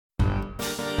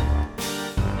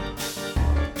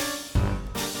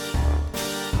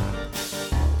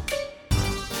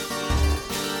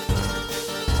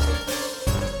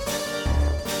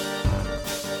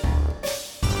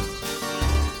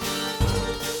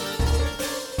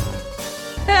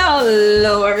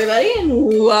Hello, everybody, and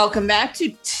welcome back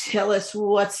to Tell Us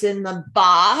What's in the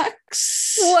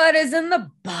Box. What is in the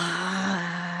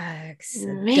box?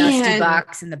 Man, a dusty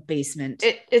box in the basement.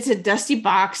 It's a dusty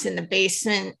box in the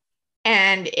basement,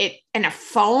 and a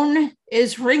phone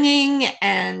is ringing,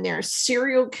 and there's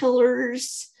serial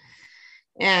killers,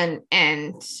 and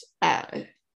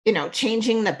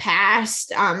changing the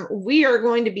past. We are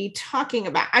going to be talking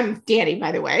about. I'm Danny,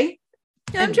 by the way.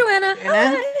 I'm Joanna.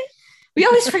 Hi. We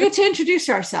always forget to introduce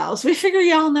ourselves. We figure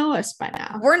y'all know us by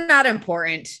now. We're not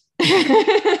important.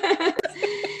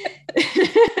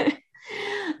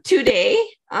 Today,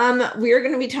 we are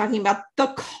going to be talking about The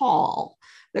Call.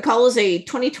 The Call is a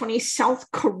 2020 South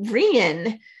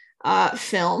Korean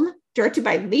film directed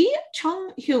by Lee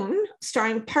Chung-hyun,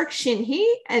 starring Park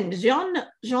Shin-hye and Jeon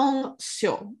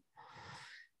Jong-seo.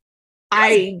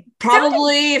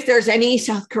 If there's any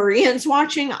South Koreans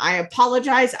watching, I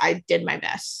apologize. I did my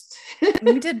best.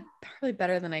 We did probably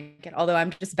better than I get, although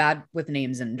I'm just bad with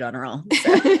names in general.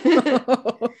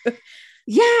 So.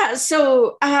 Yeah.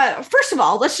 So first of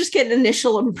all, let's just get an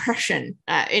initial impression,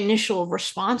 initial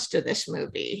response to this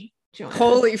movie. Joanna.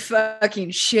 Holy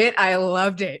fucking shit. I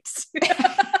loved it.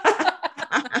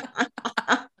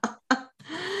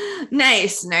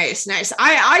 Nice.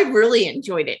 I really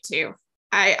enjoyed it too.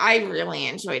 I really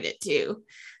enjoyed it too.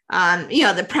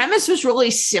 The premise was really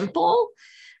simple.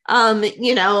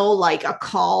 Like a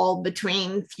call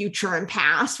between future and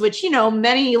past, which,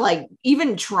 many like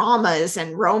even dramas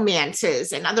and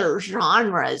romances and other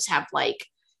genres have like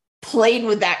played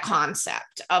with that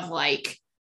concept of like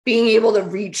being able to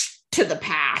reach to the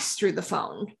past through the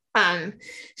phone.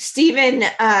 Stephen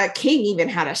King even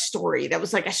had a story that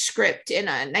was like a script in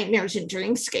a Nightmares and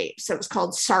Dreamscapes. So it was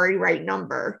called Sorry, Right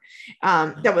Number.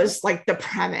 That was like the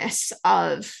premise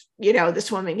of,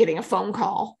 this woman getting a phone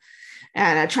call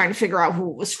and trying to figure out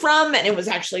who it was from. And it was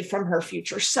actually from her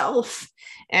future self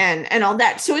and all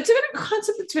that. So it's been a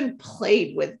concept that's been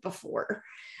played with before.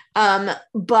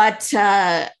 But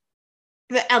I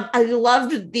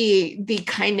loved the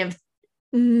kind of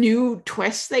new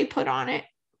twist they put on it.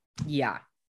 Yeah.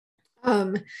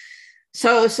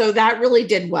 So that really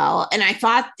did well. And I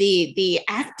thought the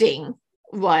acting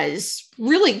was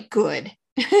really good.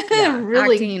 Yeah,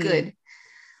 really acting, good.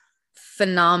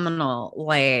 Phenomenal.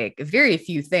 Like very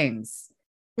few things,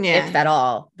 if at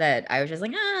all, that I was just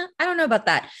like, I don't know about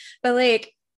that. But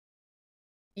like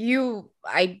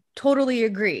I totally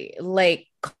agree. Like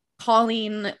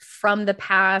calling from the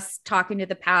past, talking to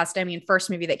the past. I mean,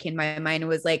 first movie that came to my mind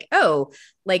was like,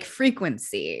 like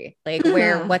Frequency, like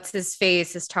where what's his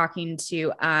face is talking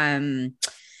to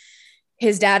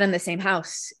his dad in the same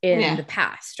house in the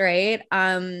past, right?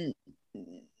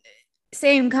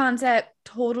 Same concept,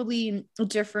 totally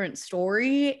different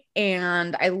story.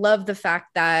 And I love the fact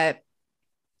that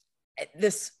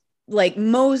this, like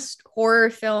most horror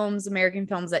films, American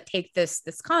films that take this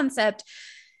concept,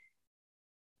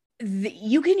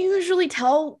 you can usually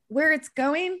tell where it's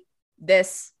going.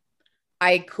 This,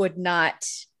 I could not.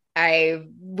 I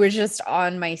was just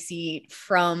on my seat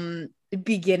from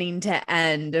beginning to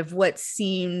end of what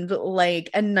seemed like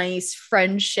a nice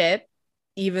friendship,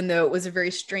 even though it was a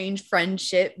very strange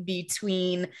friendship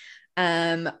between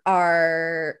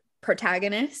our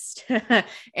protagonist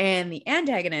and the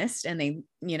antagonist. And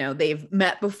they've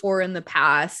met before in the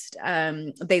past.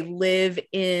 They live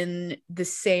in the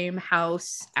same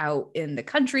house out in the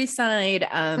countryside,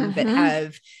 that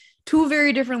have two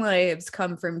very different lives,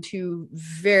 come from two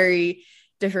very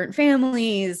different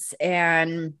families,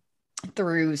 and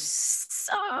through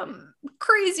some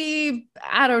crazy,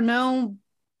 I don't know,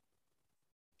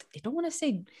 I don't want to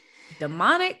say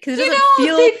demonic because it doesn't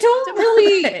feel they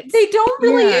don't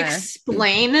really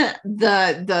explain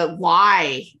the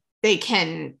why they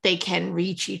can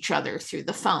reach each other through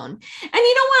the phone. And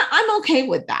you know what? I'm okay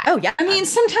with that. Oh yeah. I mean,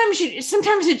 sometimes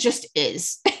it just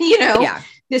is,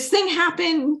 this thing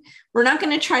happened. We're not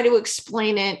going to try to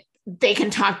explain it. They can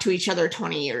talk to each other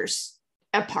 20 years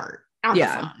apart on the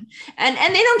phone. And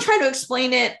they don't try to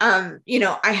explain it.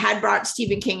 I had brought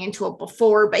Stephen King into it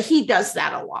before, but he does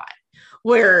that a lot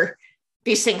where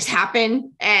these things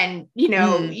happen and,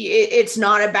 it's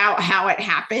not about how it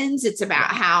happens. It's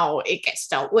about how it gets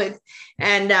dealt with.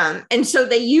 And so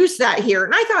they use that here.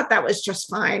 And I thought that was just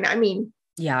fine. I mean,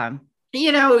 if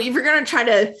you're going to try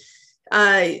to,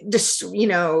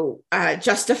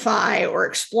 justify or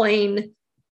explain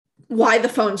why the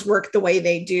phones work the way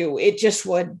they do, it just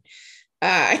would,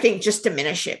 I think, just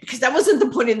diminish it, because that wasn't the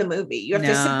point of the movie. You have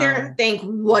to sit there and think,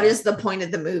 what is the point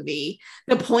of the movie?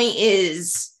 The point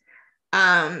is,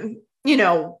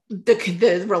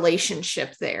 the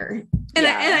relationship there. And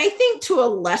I think to a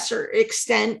lesser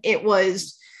extent, it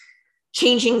was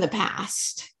changing the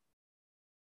past.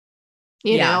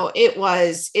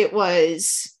 It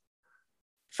was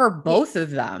for both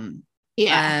of them.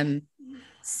 Yeah.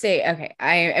 Okay,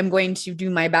 I am going to do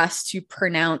my best to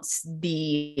pronounce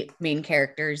the main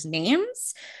characters'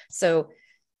 names. So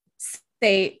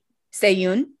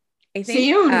Seyun, I think.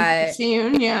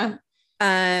 Seyun, yeah.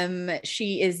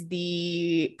 She is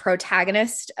the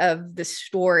protagonist of the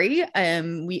story.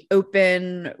 We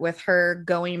open with her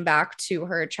going back to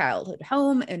her childhood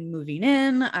home and moving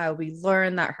in. We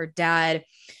learn that her dad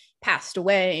passed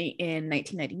away in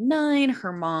 1999.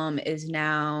 Her mom is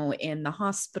now in the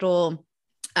hospital.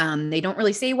 They don't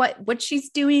really say what she's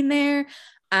doing there.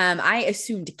 I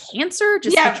assumed cancer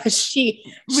just because we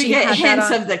get hints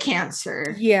of the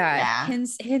cancer. Yeah.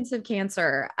 Hints of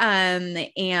cancer. And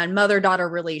mother-daughter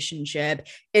relationship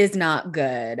is not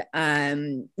good.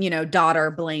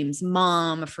 Daughter blames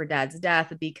mom for dad's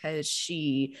death because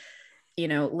she,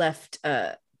 left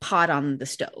a pot on the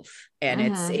stove, and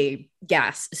it's a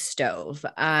gas stove.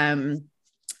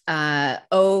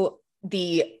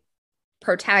 The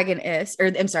protagonist,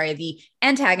 or I'm sorry, the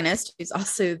antagonist, who's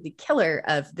also the killer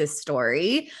of this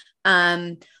story,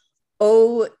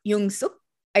 Oh Young-suk,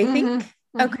 I think.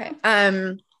 Okay.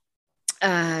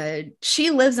 She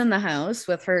lives in the house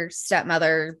with her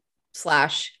stepmother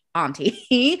 /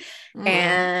 auntie,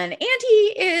 and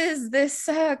auntie is this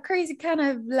crazy kind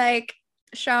of like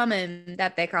shaman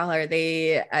that they call her.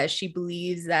 She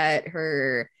believes that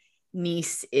her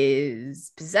niece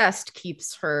is possessed,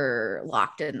 keeps her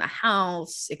locked in the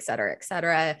house, etc.,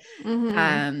 etc.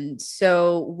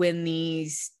 So when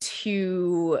these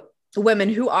two women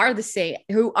who are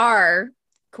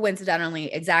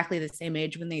coincidentally exactly the same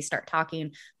age, when they start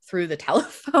talking through the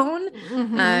telephone,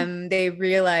 they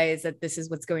realize that this is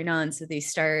what's going on. So they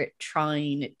start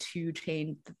trying to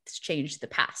change the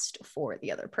past for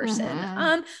the other person.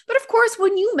 But of course,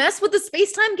 when you mess with the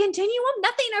space-time continuum,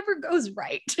 nothing ever goes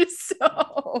right.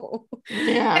 So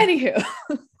anywho.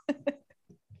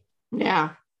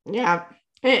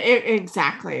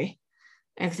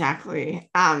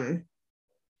 Exactly.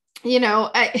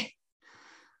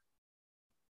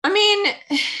 I mean,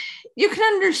 you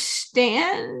can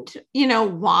understand,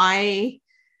 why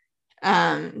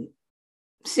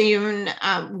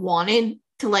Seyun wanted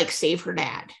to like save her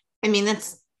dad. I mean,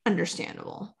 that's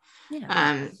understandable.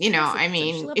 I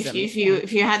mean, if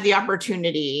you had the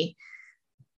opportunity,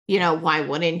 why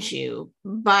wouldn't you?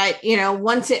 But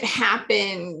once it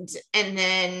happened, and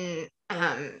then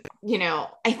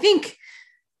I think,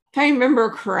 if I remember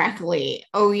correctly,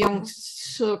 Oh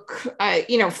Young-suk,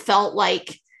 felt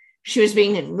like she was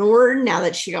being ignored now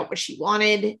that she got what she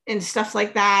wanted and stuff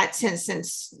like that,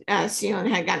 since Seyun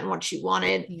had gotten what she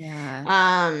wanted.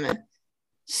 Yeah.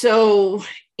 So,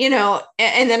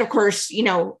 and then of course,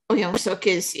 Oh Young-suk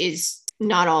is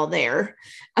not all there,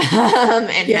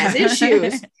 and has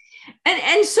issues. And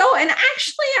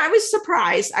actually I was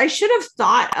surprised. I should have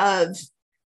thought of,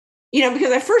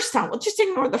 because I first thought, well, just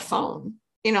ignore the phone.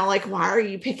 Like, why are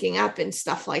you picking up and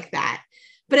stuff like that?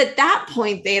 But at that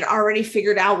point, they had already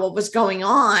figured out what was going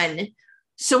on.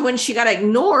 So when she got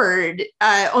ignored,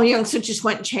 Oh Young-suk just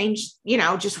went and changed,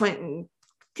 just went and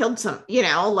killed some,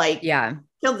 killed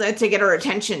it to get her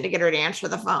attention, to get her to answer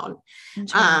the phone.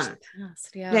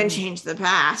 Then change the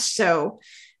past. So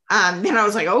then I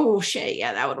was like, oh shit,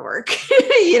 yeah, that would work.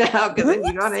 Because then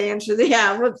you want to answer then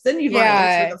you want to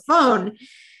answer the phone.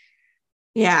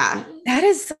 Yeah. That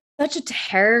is such a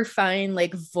terrifying,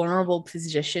 like, vulnerable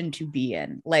position to be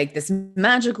in, like this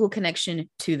magical connection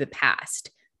to the past,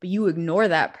 but you ignore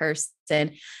that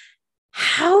person.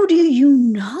 How do you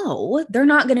know they're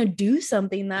not going to do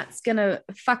something that's going to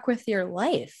fuck with your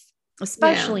life,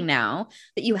 especially now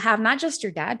that you have not just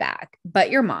your dad back, but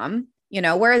your mom,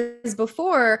 whereas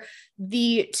before,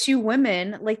 the two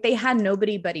women, like, they had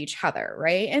nobody but each other,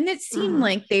 right? And it seemed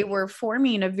like they were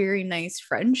forming a very nice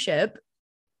friendship.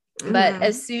 But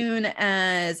as soon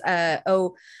as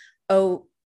Oh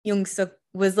Young-suk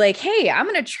was like, hey, I'm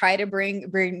gonna try to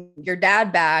bring your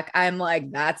dad back, I'm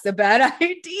like, that's a bad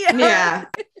idea. And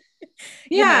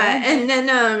then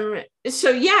I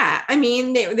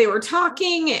mean, they were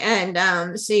talking, and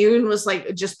Seyun was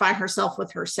like just by herself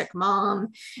with her sick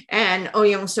mom, and Oh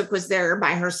Young-suk was there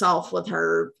by herself with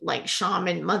her like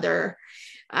shaman mother,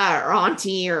 or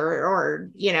auntie, or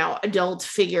adult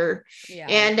figure.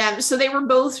 And so they were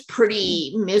both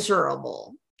pretty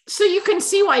miserable. So you can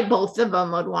see why both of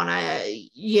them would want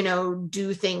to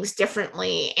do things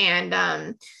differently. And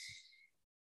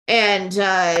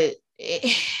it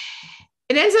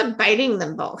ends up biting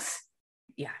them both.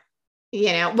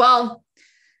 Well,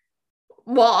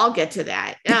 I'll get to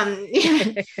that.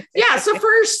 Yeah. So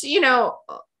first,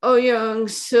 Oh Young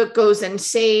Suk goes and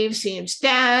saves Seun's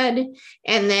dad,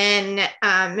 and then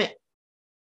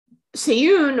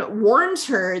Seun warns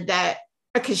her that,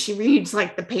 because she reads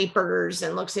like the papers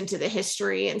and looks into the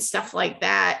history and stuff like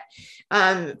that,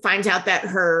 finds out that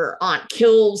her aunt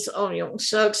kills Oh Young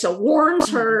Suk, so warns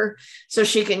her so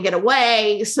she can get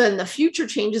away. So then the future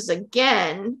changes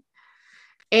again,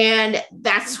 and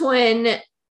that's when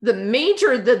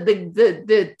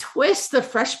the twist, the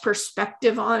fresh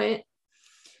perspective on it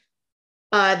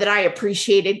that I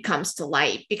appreciated comes to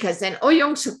light, because then Oh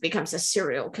Young Suk becomes a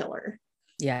serial killer.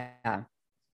 Yeah.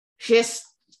 She's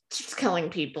killing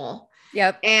people.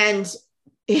 Yep. And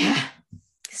yeah.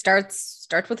 Starts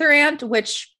with her aunt,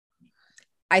 which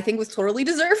I think was totally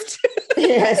deserved.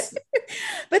 Yes.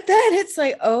 But then it's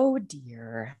like, oh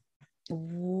dear,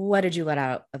 what did you let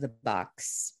out of the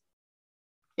box?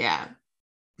 Yeah.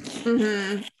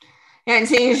 Mm-hmm. And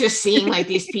so you're just seeing like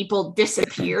these people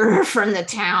disappear from the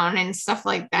town and stuff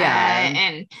like that.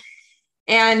 Yeah.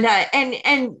 And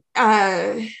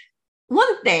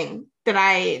one thing that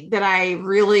I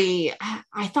really,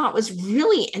 I thought was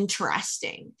really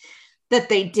interesting that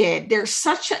they did, there's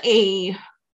such a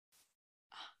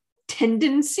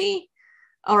tendency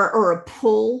or a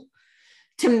pull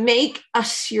to make a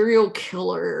serial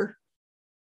killer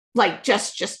like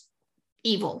just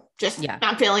evil, just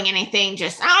not feeling anything,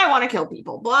 just I want to kill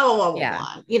people, blah blah blah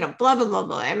blah, blah blah blah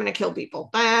blah. I'm gonna kill people.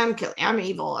 I'm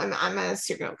evil. I'm a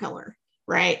serial killer,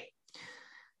 right?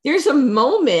 There's a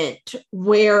moment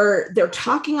where they're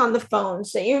talking on the phone,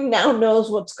 so you now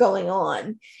knows what's going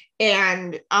on,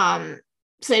 and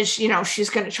says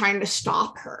she's gonna try to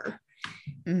stop her,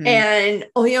 and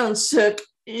Oh Young Suk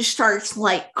starts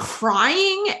like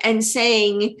crying and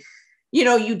saying,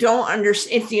 you don't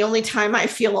understand. It's the only time I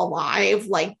feel alive,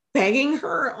 like begging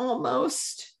her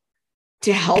almost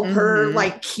to help her,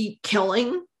 like keep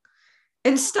killing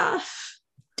and stuff.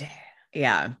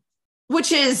 Yeah.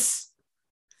 Which is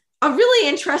a really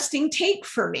interesting take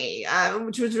for me,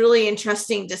 which was really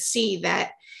interesting to see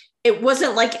that it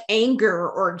wasn't like anger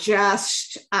or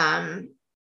just,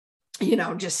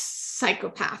 just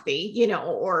psychopathy,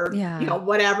 or,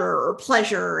 whatever, or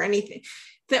pleasure or anything.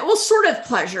 That was sort of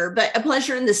pleasure, but a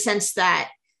pleasure in the sense that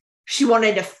she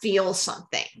wanted to feel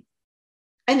something.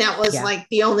 And that was like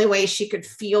the only way she could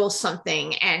feel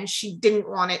something, and she didn't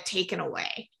want it taken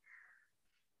away.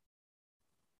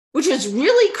 Which is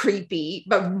really creepy,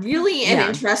 but really an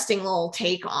interesting little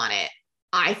take on it,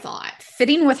 I thought.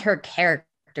 Fitting with her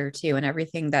character too, and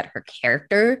everything that her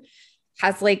character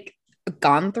has like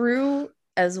gone through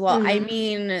as well. I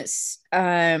mean,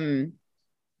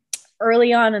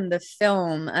 early on in the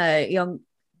film,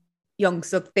 Young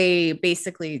Suk, they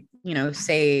basically,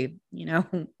 say,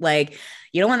 like,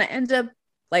 you don't want to end up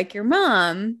like your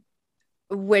mom,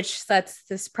 which sets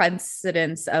this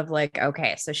precedence of like,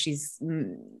 okay, so she's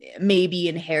maybe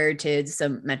inherited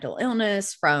some mental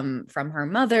illness from her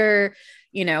mother.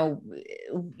 You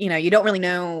don't really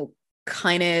know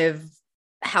kind of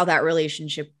how that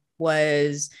relationship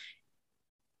was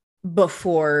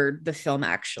before the film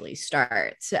actually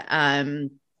starts.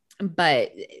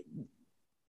 But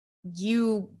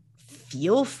you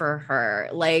feel for her.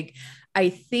 Like, I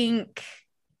think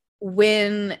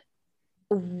when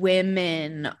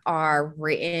women are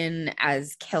written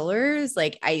as killers,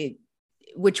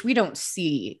 which we don't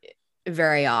see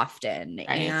very often. Right.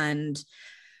 And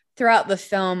throughout the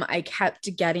film, I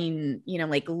kept getting,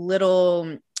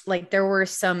 little, there were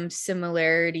some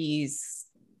similarities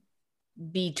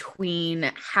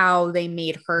between how they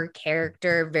made her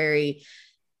character very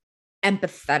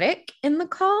empathetic in the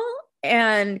call,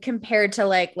 and compared to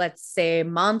let's say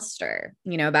Monster,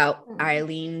 about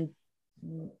Eileen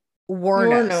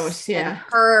Wuornos and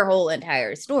her whole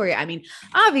entire story. I mean,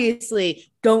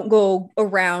 obviously don't go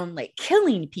around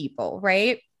killing people,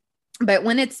 right? But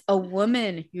when it's a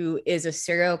woman who is a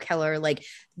serial killer,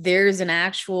 there's an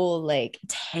actual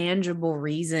tangible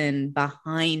reason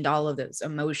behind all of those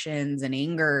emotions and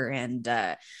anger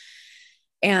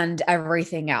and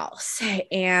everything else.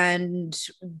 And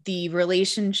the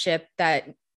relationship that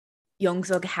Young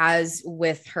Suk has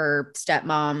with her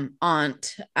stepmom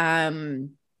aunt, I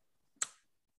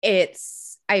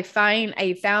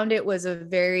found it was a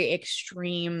very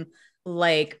extreme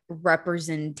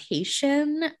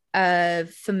representation of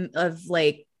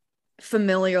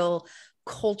familial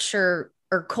culture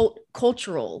or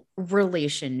cultural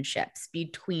relationships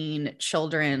between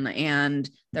children and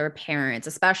their parents,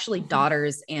 especially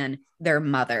daughters and their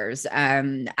mothers.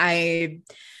 I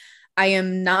I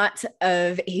am not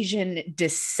of Asian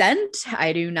descent.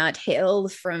 I do not hail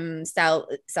from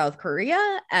South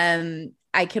Korea.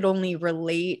 I could only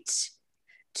relate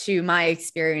to my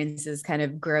experiences kind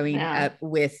of growing up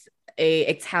with a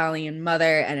Italian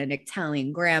mother and an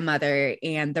Italian grandmother,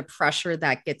 and the pressure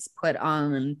that gets put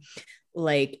on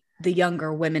like the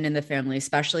younger women in the family,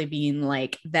 especially being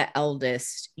like the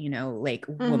eldest, like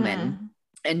woman,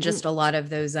 and just a lot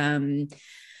of those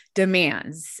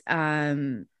demands,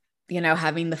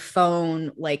 having the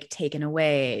phone like taken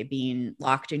away, being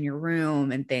locked in your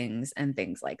room and things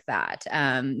like that.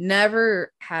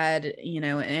 Never had,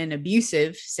 an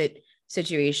abusive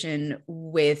situation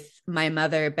with my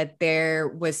mother, but there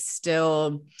was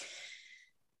still,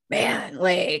 man,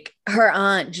 like her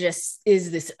aunt just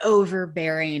is this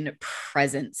overbearing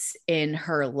presence in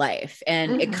her life.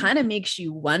 And it kind of makes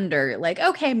you wonder, like,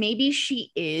 okay, maybe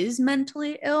she is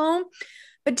mentally ill,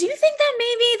 but do you think that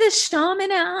maybe the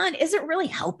shaman aunt isn't really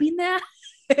helping that?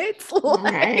 It's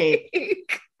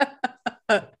like...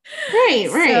 Right.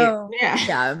 So,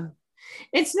 yeah.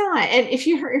 It's not. And if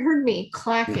you heard me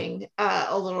clacking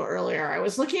a little earlier, I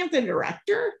was looking at the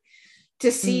director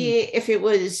to see if it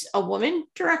was a woman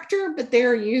director, but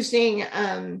they're using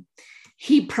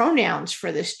he pronouns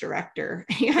for this director.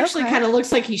 He actually kind of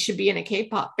looks like he should be in a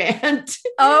K-pop band.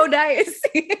 Oh, nice.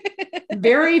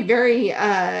 Very, very,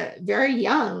 very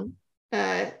young.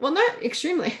 Well, not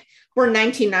extremely. We're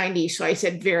 1990, so I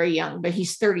said very young, but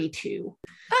he's 32.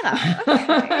 Oh,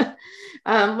 okay.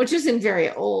 Which isn't very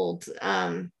old.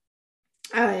 And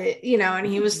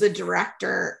he was the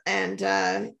director, and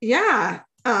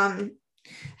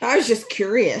I was just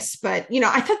curious, but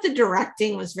I thought the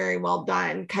directing was very well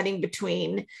done, cutting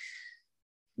between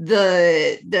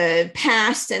the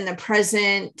past and the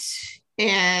present,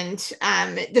 and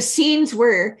the scenes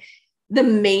where the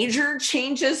major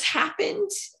changes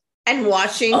happened, and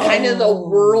watching kind of the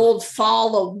world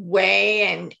fall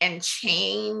away and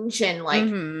change, and like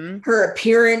her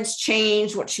appearance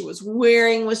changed, what she was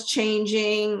wearing was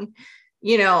changing,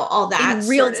 all that in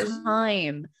real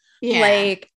time. Yeah.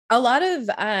 Like a lot of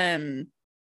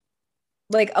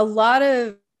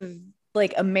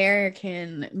like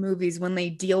American movies, when they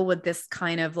deal with this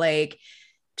kind of like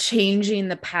changing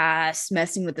the past,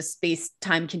 messing with the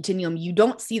space-time continuum, you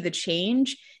don't see the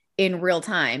change in real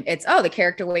time. It's, the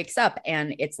character wakes up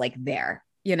and it's like there.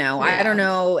 I don't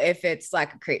know if it's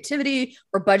lack of creativity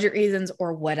or budget reasons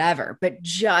or whatever, but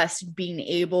just being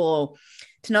able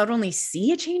to not only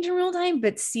see a change in real time,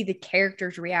 but see the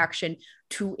character's reaction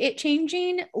to it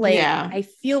changing. Like, I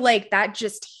feel like that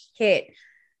just hit,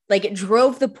 like it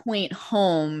drove the point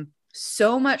home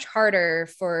so much harder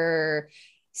for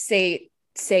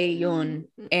Yoon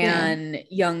and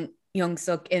Young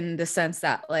Suk, in the sense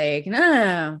that like,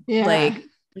 like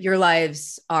your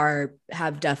lives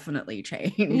have definitely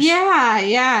changed.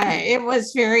 It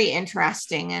was very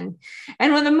interesting. And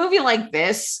with a movie like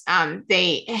this,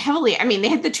 they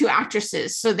had the two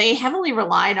actresses, so they heavily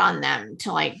relied on them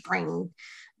to like bring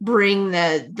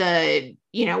the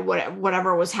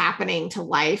whatever was happening to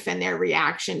life and their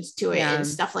reactions to it and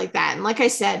stuff like that. And like I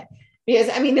said, because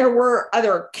there were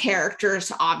other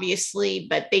characters obviously,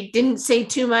 but they didn't say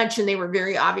too much, and they were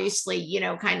very obviously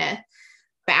kind of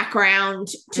background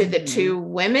to the two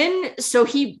women. So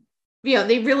they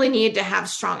really needed to have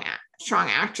strong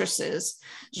actresses,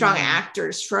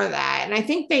 actors for that. And I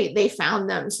think they found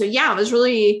them. So it was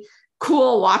really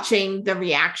cool watching the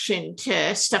reaction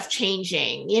to stuff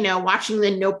changing, watching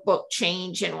the Notebook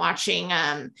change, and watching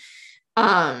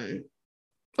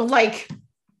like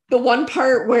the one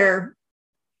part where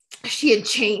she had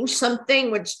changed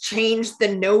something, which changed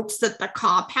the notes that the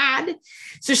cop had.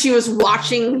 So she was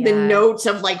watching the notes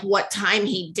of like what time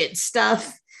he did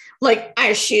stuff. Like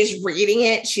as she's reading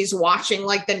it, she's watching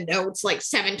like the notes, like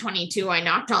 7:22, I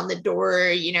knocked on the door,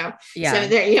 so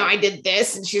there, I did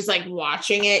this, and she's like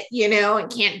watching it, and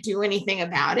can't do anything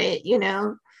about it,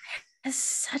 It's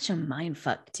such a mind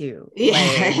fuck too.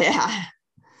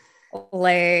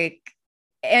 Like,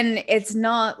 and it's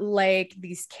not like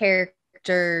these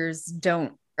characters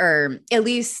don't, or at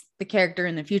least the character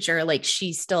in the future, like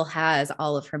she still has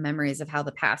all of her memories of how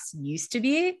the past used to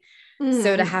be.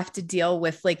 So to have to deal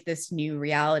with like this new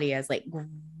reality, as like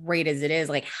great as it is,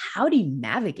 like how do you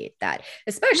navigate that?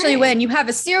 Especially when you have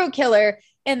a serial killer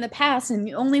in the past, and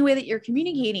the only way that you're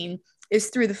communicating is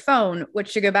through the phone,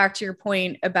 which, to go back to your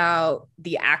point about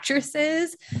the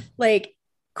actresses, like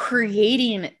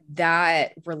creating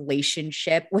that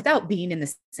relationship without being in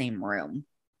the same room.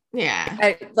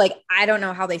 I don't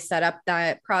know how they set up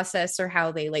that process or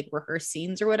how they like rehearse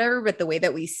scenes or whatever, but the way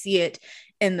that we see it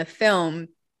in the film,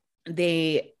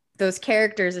 they those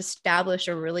characters establish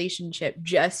a relationship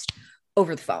just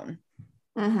over the phone.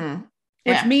 Mm-hmm.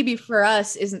 Which Yeah. maybe for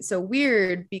us isn't so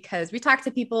weird because we talk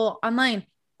to people online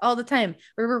all the time.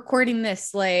 We're recording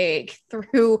this like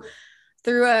through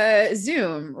a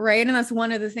Zoom, right? And that's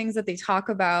one of the things that they talk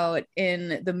about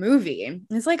in the movie.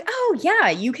 It's like, oh yeah,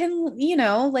 you can,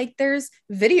 like there's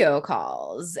video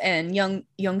calls, and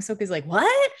young Suk is like,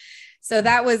 what? So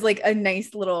that was like a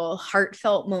nice little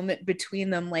heartfelt moment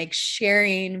between them, like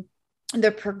sharing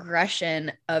the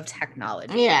progression of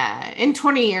technology. Yeah, in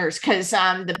 20 years, because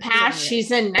the past,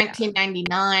 she's in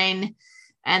 1999,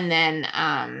 and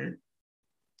then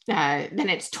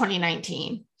it's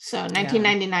 2019. So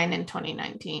 1999 and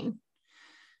 2019.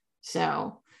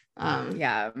 So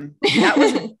that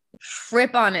was a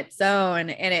trip on its own,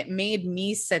 and it made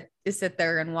me sit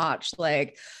there and watch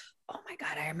like, oh my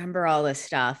God, I remember all this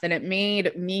stuff. And it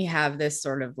made me have this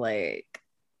sort of like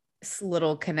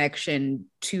little connection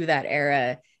to that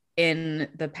era in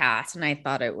the past. And I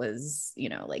thought it was,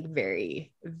 like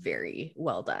very, very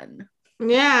well done.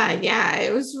 Yeah.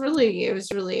 It was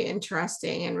really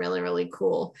interesting and really, really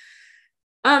cool.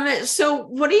 So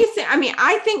what do you think? I mean,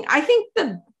 I think I'm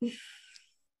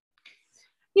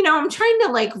trying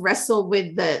to like wrestle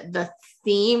with the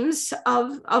themes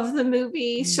of the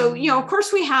movie. So, of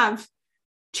course we have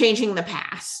changing the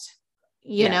past,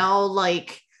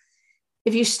 like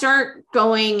if you start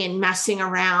going and messing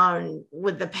around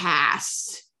with the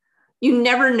past, you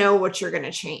never know what you're going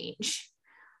to change,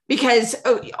 because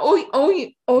Oh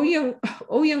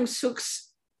Young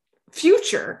Suk's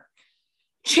future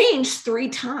changed 3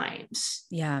 times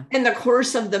in the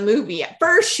course of the movie. At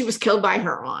first, she was killed by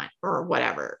her aunt or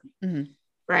whatever. Mm-hmm.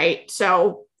 Right.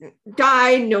 So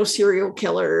died, no serial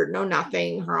killer, no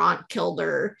nothing. Her aunt killed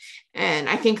her. And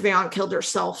I think the aunt killed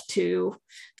herself too,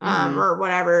 or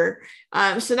whatever.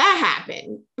 So that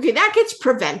happened. Okay. That gets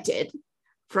prevented.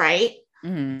 Right.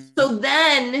 Mm-hmm. So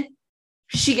then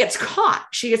she gets caught.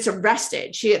 She gets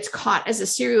arrested. She gets caught as a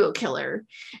serial killer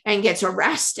and gets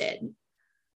arrested.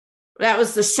 That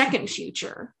was the second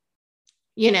future,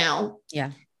 Yeah.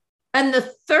 And the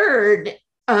third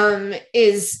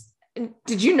is,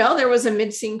 did you know there was a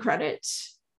mid-scene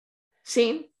credits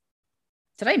scene?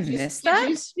 Did I miss that?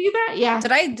 Did you see that? Yeah.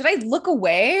 Did I look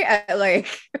away at like?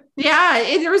 Yeah,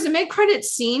 there was a mid-credits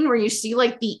scene where you see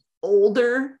like the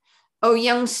older Oh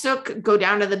Young Suk go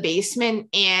down to the basement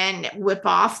and whip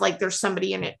off, like there's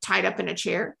somebody in it tied up in a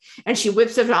chair, and she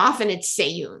whips it off and it's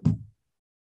Seyun.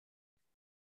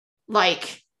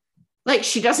 Like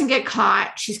she doesn't get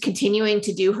caught. She's continuing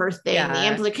to do her thing. Yeah. The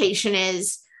implication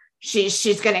is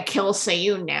she's going to kill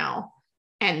Seyun now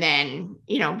and then,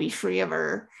 be free of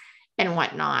her and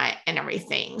whatnot and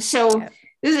everything. So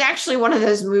this is actually one of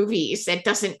those movies that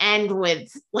doesn't end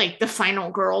with like the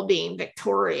final girl being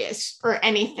victorious or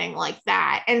anything like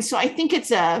that. And so I think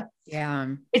it's a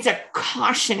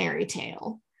cautionary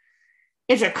tale.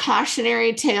 It's a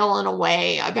cautionary tale in a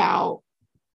way about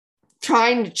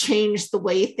trying to change the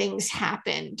way things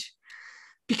happened,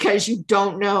 because you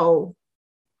don't know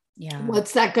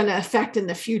what's that going to affect in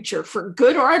the future, for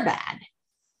good or bad.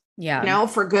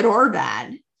 For good or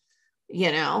bad,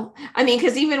 I mean,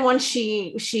 because even when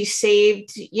she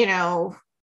saved,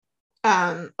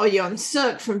 Oh Young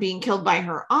Suk from being killed by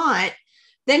her aunt,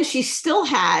 then she still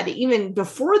had, even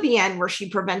before the end where she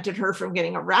prevented her from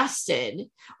getting arrested,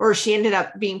 or she ended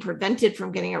up being prevented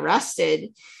from getting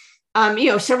arrested,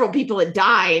 several people had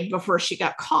died before she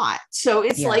got caught. So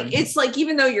it's like,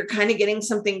 even though you're kind of getting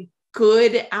something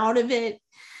good out of it,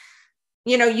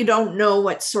 you don't know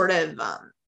what sort of,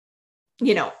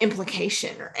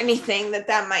 implication or anything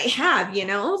that might have,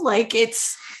 like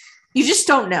you just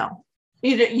don't know.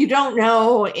 You don't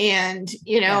know. And,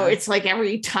 it's like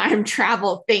every time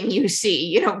travel thing you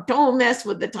see, don't mess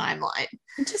with the timeline.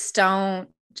 Just don't.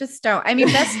 I mean,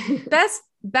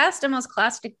 best and most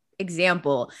classic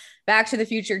example, Back to the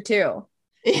Future 2.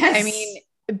 Yes. I mean,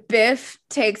 Biff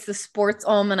takes the sports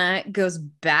almanac, goes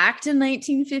back to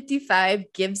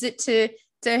 1955, gives it to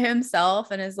himself,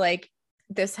 and is like,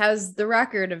 this has the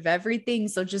record of everything.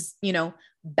 So just,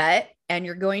 bet and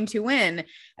you're going to win.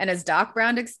 And as Doc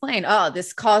Brown explained,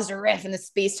 this caused a rift in the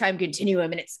space-time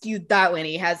continuum and it skewed that way. And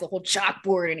he has the whole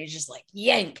chalkboard and he's just like,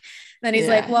 yank. Then he's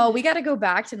like, well, we got to go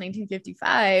back to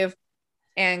 1955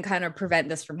 and kind of prevent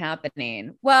this from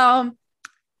happening. Well,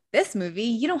 this movie,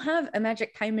 you don't have a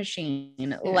magic time machine.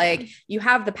 Yeah. Like, you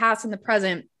have the past and the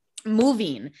present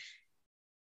moving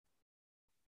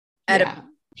at a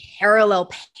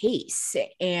parallel pace,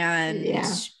 and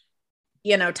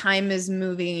time is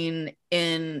moving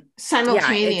in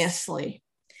simultaneously.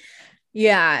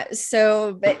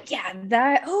 So, but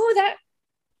that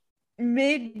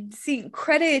mid-scene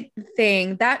credit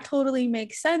thing, that totally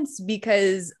makes sense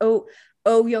because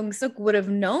Young Suk would have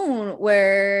known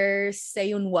where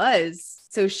Seyun was,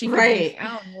 so she could be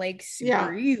found like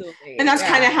super easily. And that's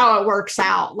kind of how it works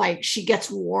out. Like she gets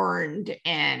warned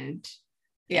and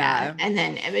and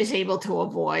then is able to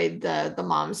avoid the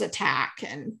mom's attack.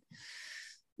 And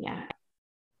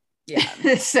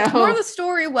so more of the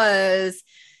story was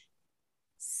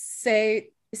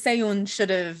Seyun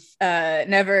should have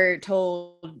never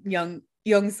told Young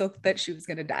Suk that she was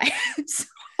gonna die. So,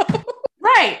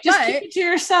 just keep it to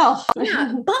yourself.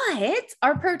 But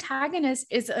our protagonist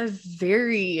is a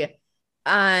very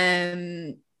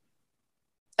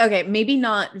okay, maybe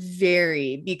not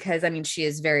very, because I mean she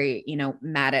is very,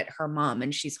 mad at her mom,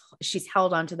 and she's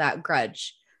held on to that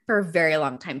grudge for a very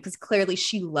long time because clearly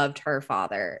she loved her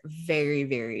father very,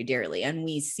 very dearly. And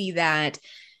we see that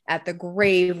at the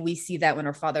grave, we see that when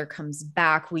her father comes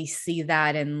back, we see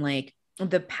that in like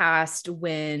the past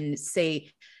when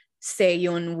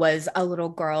Seyun was a little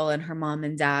girl and her mom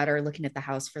and dad are looking at the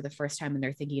house for the first time and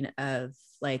they're thinking of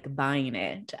like buying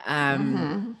it.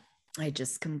 I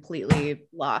just completely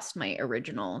lost my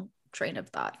original train of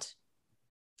thought.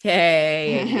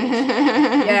 Yay.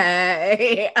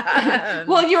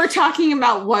 Well, you were talking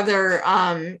about whether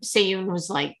Seyun was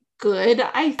like good,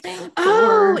 I think.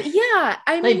 I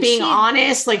mean, like being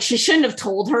honest, like she shouldn't have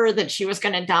told her that she was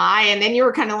going to die. And then you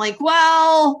were kind of like,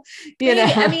 well,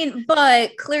 I mean,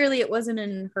 but clearly it wasn't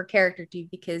in her character too,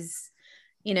 because,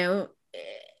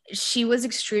 she was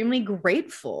extremely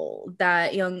grateful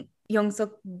that Young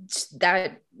Suk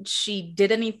that she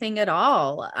did anything at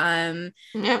all.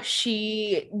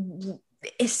 She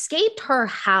escaped her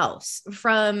house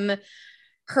from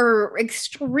her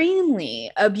extremely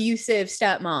abusive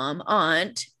stepmom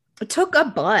aunt, took a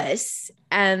bus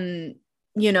and,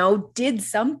 did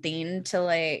something to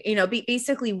like,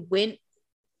 basically went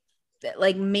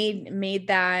like made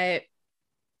that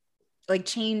like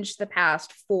change the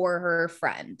past for her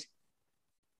friend.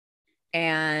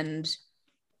 And,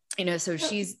 so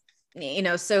she's,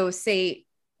 so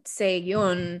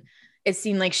Seyun, it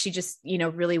seemed like she just,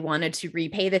 really wanted to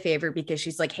repay the favor because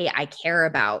she's like, hey, I care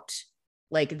about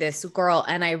like this girl.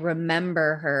 And I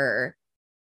remember her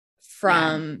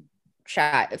from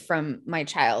my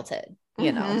childhood,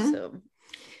 so.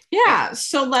 Yeah.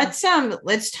 So let's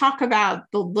talk about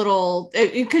the little,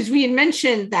 because we had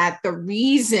mentioned that the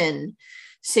reason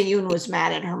Seyun was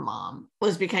mad at her mom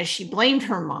was because she blamed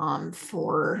her mom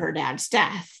for her dad's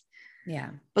death.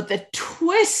 Yeah. But the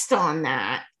twist on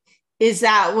that is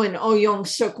that when Oh Young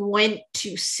Suk went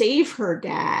to save her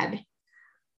dad,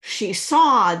 she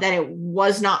saw that it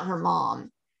was not her mom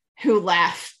who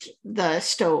left the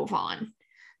stove on.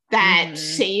 That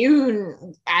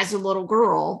Seyun, as a little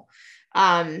girl,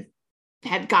 had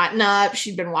gotten up.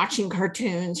 She'd been watching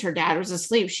cartoons. Her dad was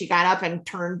asleep. She got up and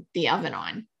turned the oven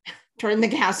on, turned the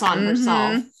gas on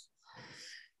herself.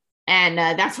 And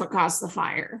that's what caused the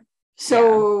fire.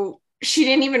 So she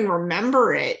didn't even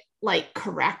remember it like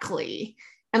correctly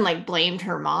and like blamed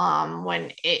her mom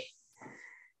when it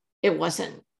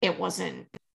wasn't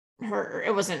her.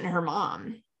 It wasn't her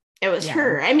mom. It was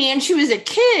her. I mean, she was a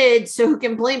kid, so who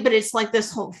can blame? But it's like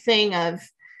this whole thing of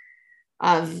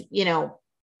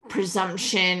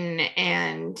presumption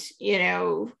and,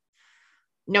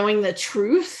 knowing the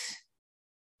truth,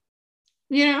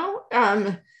 why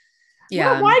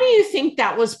do you think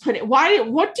that was put?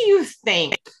 What do you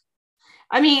think?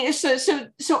 I mean, so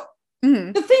the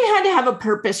thing had to have a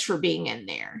purpose for being in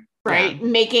there, right? Yeah.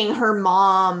 Making her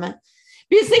mom,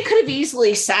 because they could have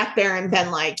easily sat there and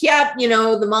been like, yep,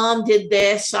 the mom did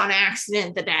this on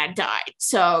accident, the dad died.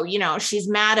 So, she's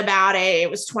mad about it. It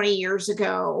was 20 years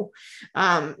ago,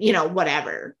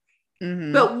 whatever.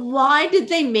 But why did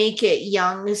they make it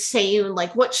Young Seyun?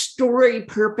 Like, what story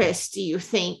purpose do you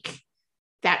think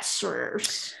that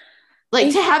serves?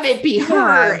 Like, to have it be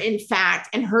her, in fact,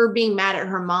 and her being mad at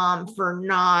her mom for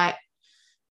not,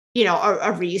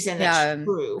 a reason that's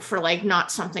true, for like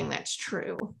not something that's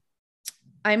true.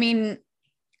 I mean,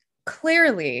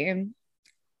 clearly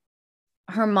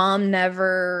her mom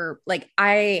never, like,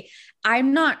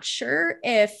 I'm not sure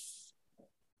if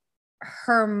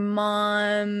her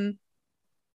mom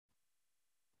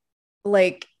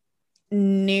like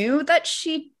knew that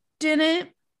she didn't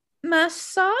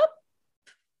mess up,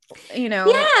 Yeah,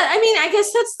 I mean, I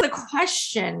guess that's the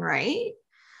question, right?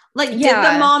 Like, did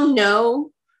the mom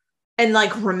know and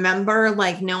like remember,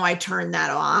 like, no, I turned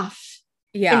that off?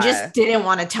 And just didn't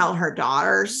want to tell her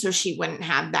daughter so she wouldn't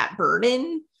have that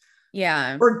burden?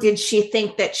 Yeah. Or did she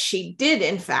think that she did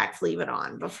in fact leave it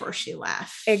on before she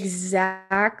left?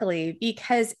 Exactly.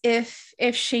 Because if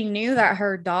she knew that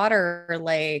her daughter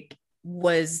like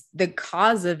was the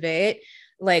cause of it,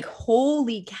 like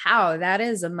holy cow, that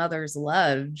is a mother's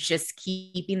love, just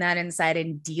keeping that inside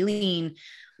and dealing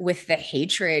with the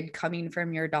hatred coming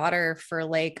from your daughter for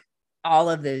like all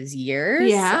of those years.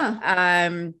 Yeah.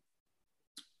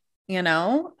 You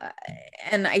know,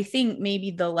 and I think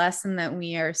maybe the lesson that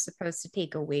we are supposed to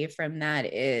take away from that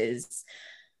is,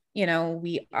 you know,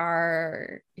 we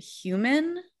are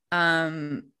human.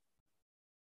 And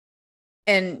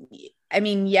I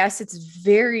mean, yes, it's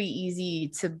very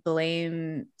easy to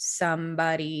blame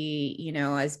somebody, you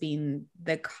know, as being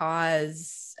the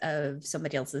cause of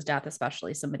somebody else's death,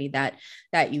 especially somebody that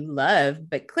you love,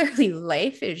 but clearly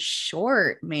life is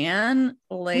short, man.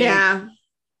 Like, Yeah.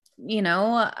 you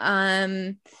know,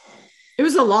 It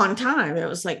was a long time. It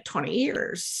was like 20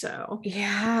 years. So,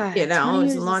 yeah, you know, 20 it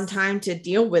was a years long is, time to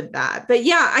deal with that. But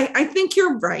yeah, I think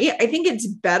you're right. I think it's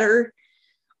better.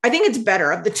 I think it's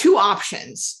better of the two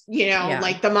options, you know, yeah,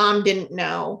 like the mom didn't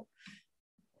know,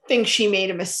 think she made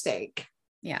a mistake.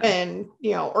 yeah, And,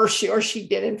 you know, or she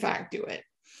did in fact do it.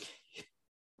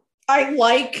 I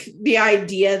like the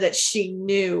idea that she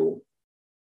knew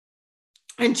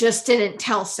and just didn't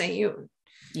tell Sayun.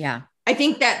 yeah, I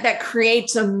think that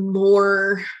creates a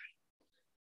more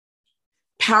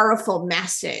powerful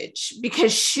message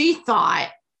because she thought,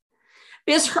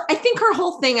 because I think her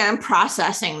whole thing, I'm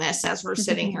processing this as we're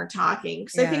sitting here talking,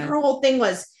 because I think yeah, her whole thing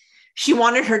was she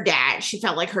wanted her dad. She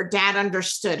felt like her dad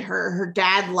understood her. Her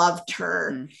dad loved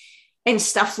her mm-hmm. and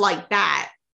stuff like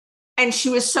that. And she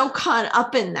was so caught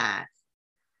up in that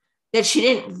she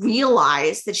didn't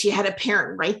realize that she had a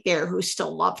parent right there who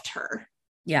still loved her.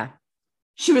 Yeah.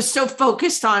 She was so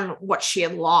focused on what she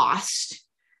had lost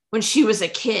when she was a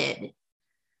kid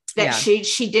that Yeah.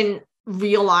 she didn't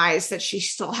realize that she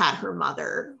still had her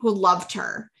mother who loved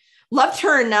her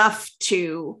enough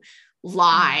to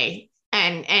lie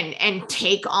and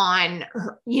take on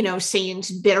her, you know,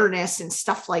 Sayun's bitterness and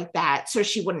stuff like that, so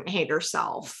she wouldn't hate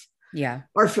herself. Yeah.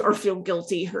 Or feel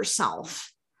guilty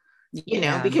herself, you know,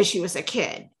 Yeah. because she was a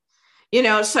kid, you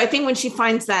know. So I think when she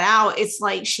finds that out, it's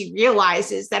like she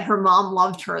realizes that her mom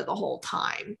loved her the whole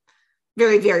time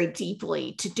very, very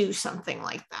deeply to do something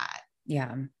like that.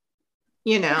 Yeah.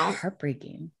 You know,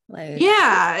 heartbreaking. Like,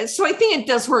 yeah. So I think it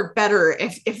does work better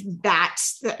if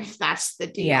that's the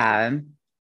deal. Yeah.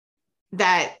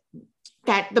 That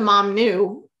the mom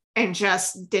knew and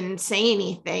just didn't say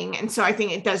anything. And so I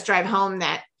think it does drive home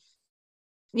that,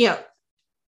 you know,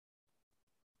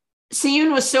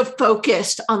 Sayun was so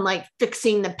focused on like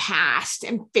fixing the past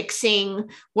and fixing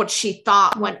what she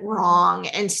thought went wrong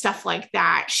and stuff like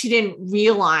that. She didn't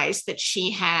realize that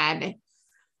she had,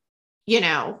 you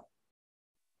know,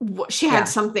 she had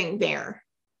something there,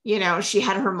 you know, she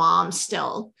had her mom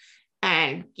still,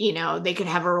 and, you know, they could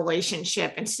have a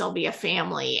relationship and still be a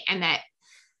family, and that,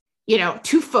 you know,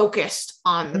 too focused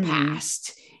on the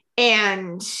past.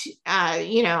 And,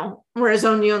 you know, whereas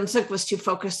Oh Yeon-suk was too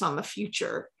focused on the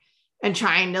future and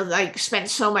trying to like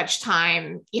spend so much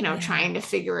time, you know, trying to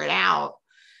figure it out.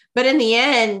 But in the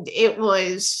end, it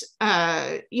was,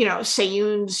 you know,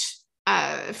 Sayun's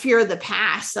fear of the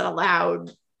past that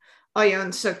allowed Oh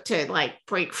Yeon-suk to like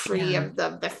break free of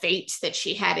the fates that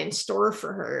she had in store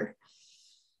for her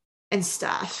and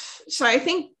stuff. So I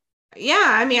think, yeah,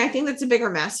 I mean, I think that's a bigger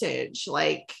message.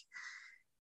 Like,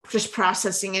 just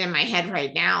processing it in my head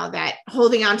right now, that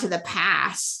holding on to the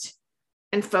past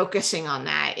and focusing on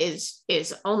that is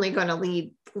only going to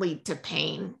lead to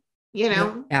pain, you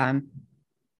know? Yeah.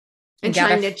 And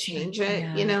trying to change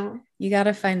it, you know? You got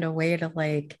to find a way to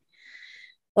like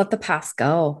let the past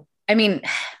go. I mean,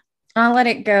 I'll let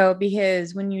it go,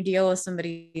 because when you deal with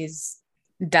somebody's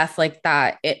death like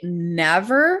that, it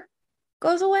never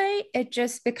goes away. It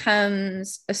just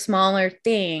becomes a smaller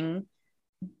thing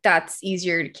that's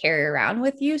easier to carry around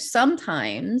with you.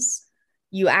 Sometimes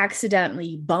you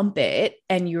accidentally bump it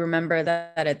and you remember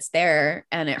that it's there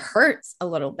and it hurts a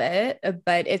little bit,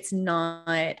 but it's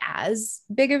not as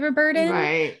big of a burden,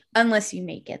 right? Unless you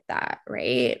make it that,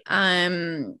 right?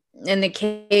 In the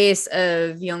case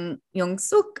of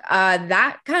Young-suk,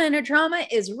 that kind of trauma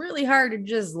is really hard to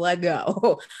just let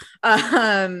go.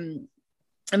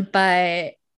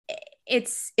 But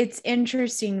it's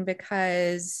interesting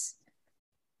because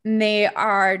they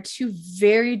are two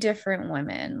very different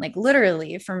women, like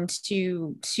literally from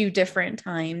two different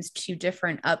times, two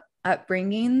different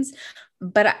upbringings.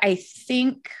 But I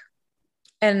think,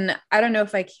 and I don't know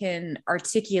if I can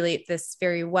articulate this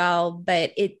very well,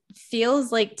 but it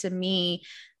feels like to me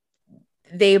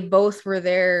they both were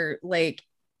there, like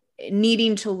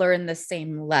needing to learn the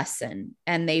same lesson,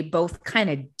 and they both kind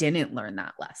of didn't learn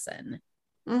that lesson.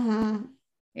 Mm-hmm.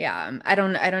 Yeah, I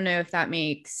don't know if that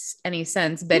makes any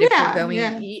sense, but if we're going,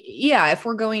 if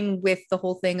we're going with the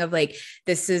whole thing of like,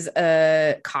 this is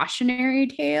a cautionary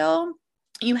tale,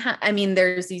 I mean,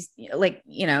 there's these, like,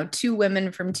 you know, two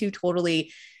women from two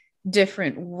totally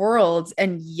different worlds,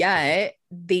 and yet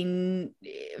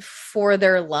for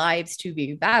their lives to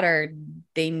be better,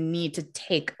 they need to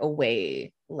take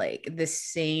away like the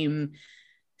same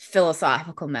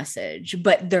philosophical message,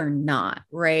 but they're not,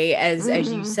 right? As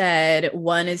you said,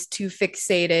 one is too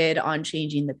fixated on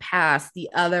changing the past, the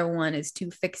other one is too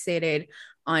fixated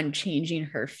on changing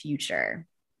her future,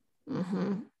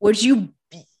 which you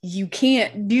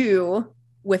can't do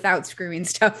without screwing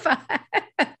stuff up.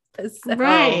 So,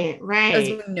 right as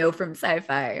we know from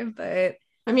sci-fi. But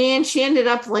I mean, she ended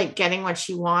up like getting what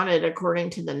she wanted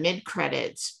according to the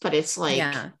mid-credits, but it's like,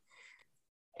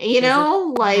 you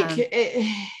know, like,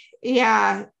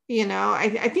 you know,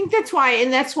 I think that's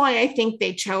why I think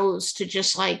they chose to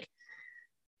just like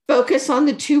focus on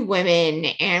the two women,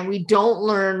 and we don't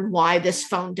learn why this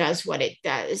phone does what it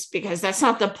does, because that's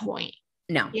not the point.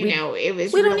 No, we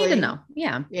don't need to know.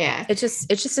 Yeah. It's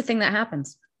just a thing that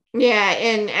happens. Yeah.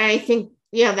 And I think,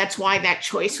 that's why that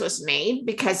choice was made,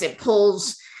 because it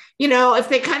pulls, you know, if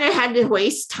they kind of had to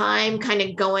waste time kind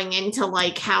of going into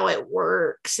like how it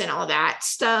works and all that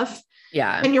stuff.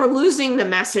 Yeah. And you're losing the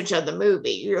message of the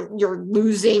movie. You're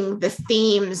losing the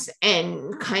themes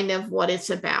and kind of what it's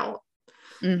about,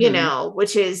 you know,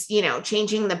 which is, you know,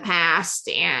 changing the past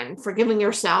and forgiving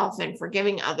yourself and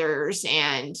forgiving others,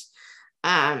 and,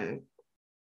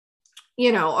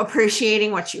 you know,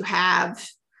 appreciating what you have.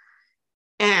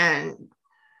 And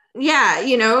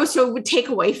you know, so it would take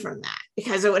away from that,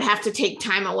 because it would have to take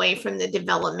time away from the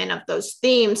development of those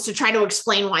themes to try to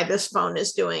explain why this phone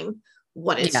is doing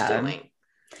what it's doing.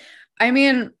 I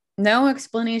mean, no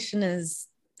explanation is,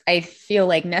 I feel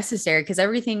like, necessary, because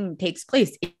everything takes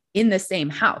place in the same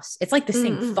house. It's like the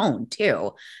same phone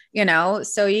too, you know,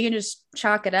 so you can just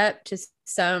chalk it up to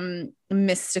some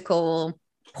mystical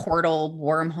portal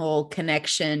wormhole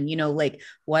connection, you know, like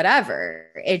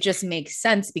whatever. It just makes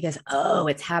sense because,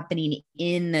 it's happening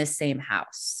in the same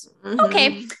house.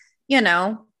 Okay. You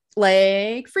know,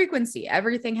 like frequency,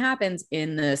 everything happens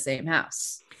in the same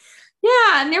house.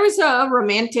 Yeah, and there was a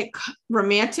romantic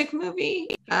movie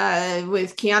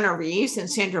with Keanu Reeves and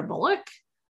Sandra Bullock,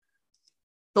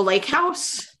 The Lake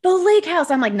House. The Lake House.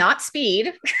 I'm like, not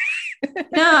Speed.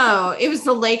 No, it was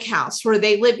The Lake House, where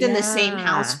they lived in the same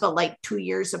house, but like 2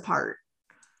 years apart.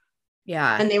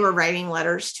 Yeah. And they were writing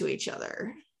letters to each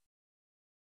other.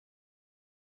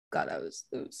 God, that was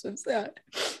so sad.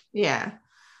 Yeah.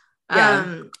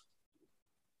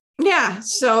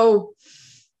 So,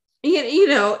 you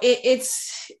know,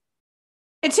 it's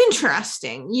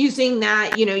interesting using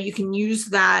that, you know, you can use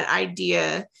that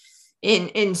idea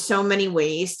in so many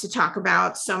ways to talk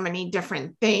about so many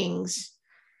different things.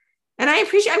 And I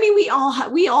appreciate, I mean,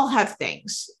 we all have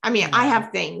things. I mean, I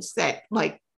have things that,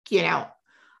 like, you know,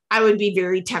 I would be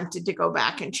very tempted to go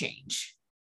back and change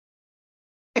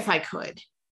if I could.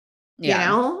 You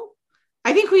know,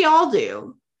 I think we all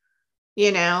do,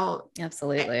 you know.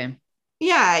 Absolutely.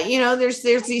 Yeah, you know, there's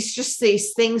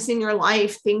these things in your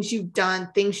life, things you've done,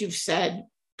 things you've said,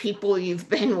 people you've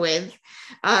been with,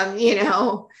 you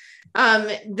know,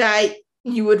 that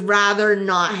you would rather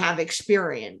not have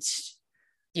experienced.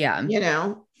 Yeah. You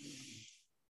know.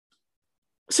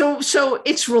 So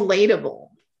it's relatable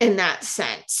in that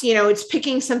sense. You know, it's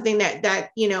picking something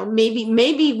that, you know,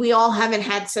 maybe we all haven't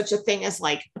had such a thing as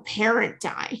like a parent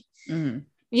die,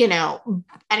 you know,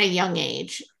 at a young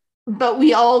age. But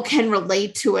we all can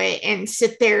relate to it and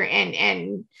sit there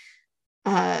and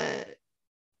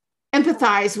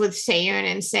empathize with Seiyun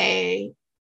and say,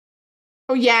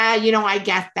 oh, yeah, you know, I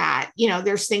get that. You know,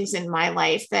 there's things in my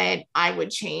life that I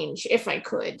would change if I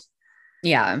could.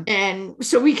 Yeah. And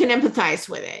so we can empathize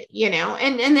with it, you know,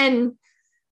 and then,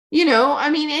 you know, I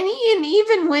mean, and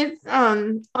even with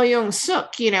Oh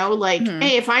Young-suk, you know, like,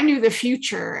 hey, if I knew the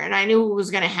future and I knew what was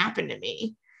going to happen to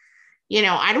me, you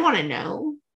know, I'd want to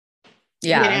know.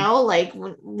 Yeah. You know, like,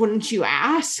 wouldn't you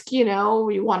ask, you know,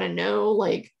 you want to know,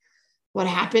 like, what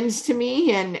happens to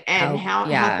me and how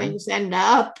things end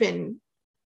up, and,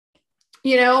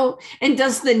 you know, and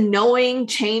does the knowing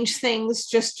change things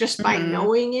just by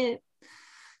knowing it?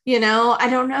 You know, I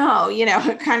don't know, you know,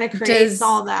 it kind of creates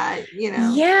all that, you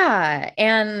know. Yeah.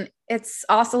 And it's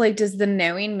also like, does the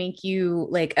knowing make you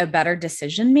like a better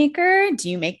decision maker? Do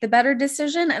you make the better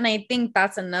decision? And I think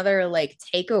that's another like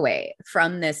takeaway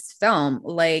from this film,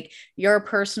 like your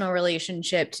personal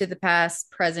relationship to the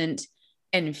past, present,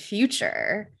 and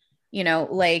future,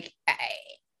 like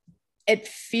it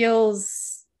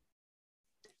feels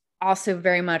also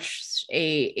very much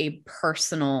a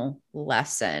personal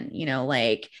lesson,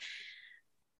 like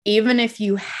even if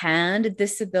you had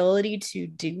this ability to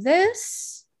do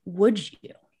this, would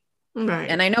you? Right.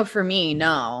 And I know for me,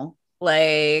 no,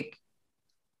 like,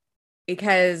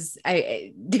 because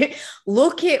I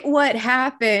look at what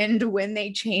happened when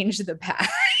they changed the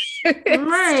past.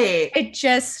 Right. It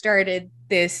just started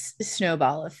this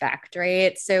snowball effect,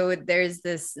 right? So there's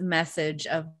this message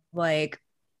of like,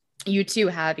 you two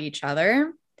have each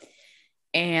other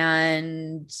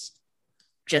and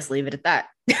just leave it at that.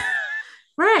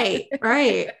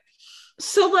 Right.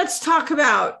 So let's talk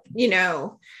about,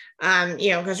 because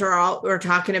we're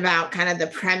talking about kind of the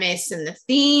premise and the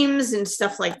themes and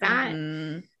stuff like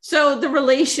that. So the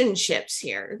relationships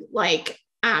here, like,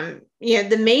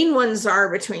 the main ones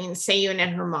are between Se-yoon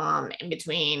and her mom, and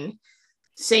between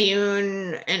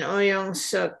Se-yoon and Oh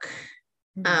Young-suk,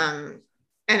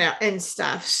 and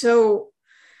stuff. So,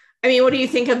 I mean, what do you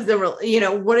think of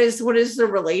what is the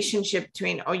relationship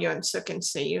between Oh Young-suk and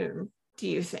Se-yoon, do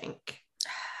you think?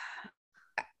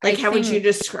 Like, how would you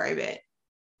describe it?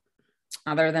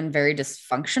 Other than very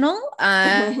dysfunctional.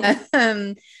 I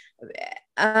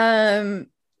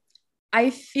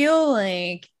feel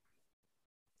like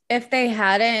if they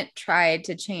hadn't tried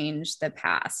to change the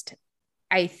past,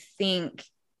 I think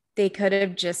they could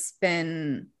have just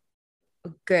been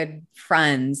good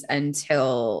friends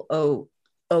until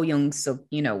Oh Young-suk,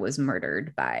 was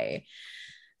murdered by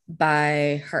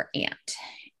her aunt.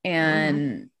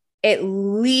 And at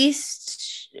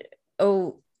least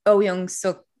Oh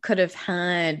Young-suk could have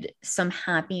had some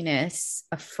happiness,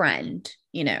 a friend,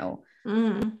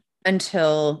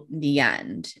 until the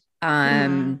end.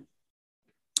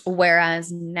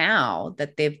 Whereas now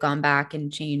that they've gone back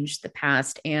and changed the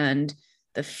past and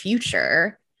the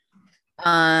future,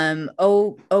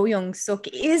 Oh Young-suk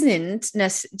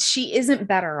she isn't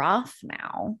better off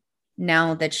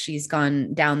now that she's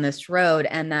gone down this road,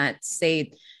 and that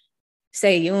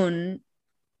Se-yoon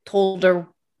told her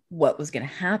what was going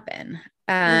to happen.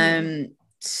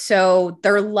 So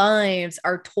their lives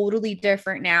are totally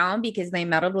different now because they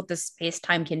meddled with the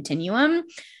space-time continuum,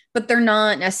 but they're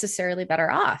not necessarily better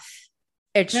off.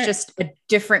 It's just a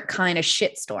different kind of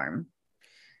shitstorm.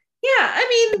 Yeah, I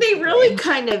mean, they really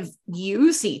kind of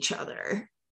use each other.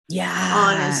 Yeah.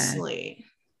 Honestly.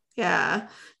 Yeah.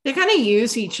 They kind of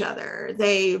use each other.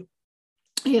 They,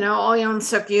 Oh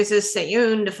Young-suk uses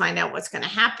Se-yoon to find out what's going to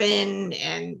happen.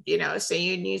 And,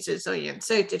 Se-yoon uses Oh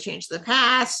Young-suk to change the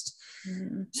past.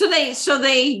 So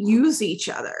they use each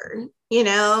other,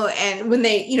 and when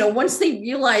they, once they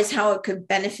realize how it could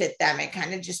benefit them, it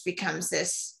kind of just becomes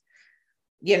this,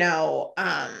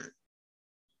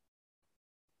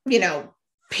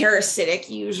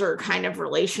 parasitic user kind of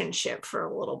relationship for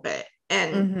a little bit.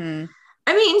 And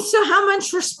I mean, so how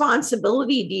much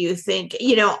responsibility do you think,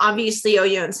 obviously Oh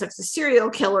Young-suk's a serial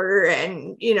killer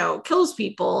and, kills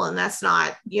people, and that's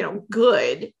not,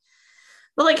 good.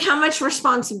 But like, how much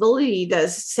responsibility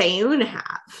does Se-yoon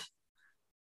have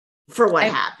for what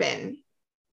happened?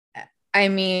 I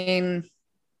mean,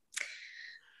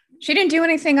 she didn't do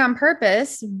anything on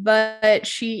purpose, but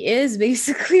she is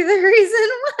basically the reason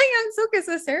why Young-suk is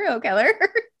a serial killer.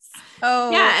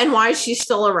 Yeah, and why she's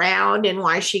still around and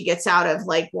why she gets out of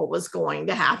like what was going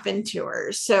to happen to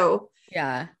her. So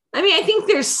yeah, I mean, I think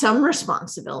there's some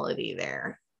responsibility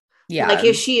there. Yeah, like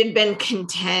if she had been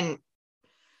content,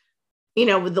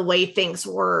 with the way things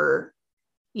were,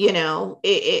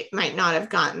 it might not have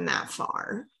gotten that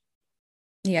far.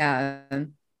 Yeah,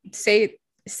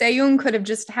 Se-yoon could have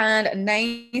just had a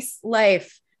nice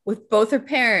life with both her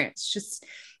parents, just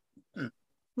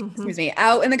excuse me,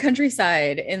 out in the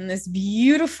countryside in this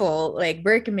beautiful like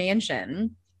brick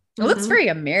mansion. It looks very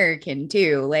American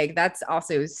too. Like that's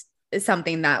also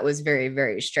something that was very,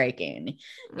 very striking,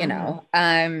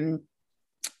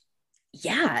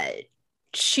 yeah,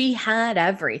 she had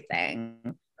everything,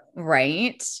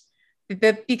 right?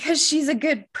 But because she's a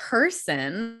good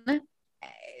person,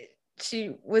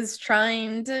 she was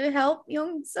trying to help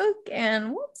Young-suk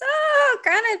and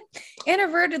kind of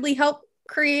inadvertently help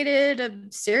created a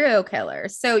serial killer.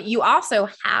 So you also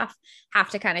have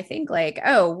to kind of think like,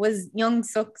 oh, was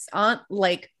Young-suk's aunt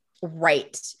like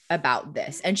right about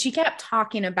this? And she kept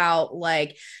talking about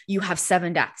like, you have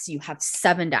 7 deaths,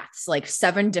 like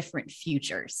 7 different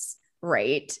futures.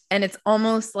 right? And it's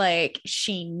almost like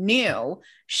she knew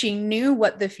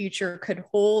what the future could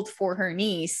hold for her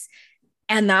niece.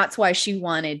 And that's why she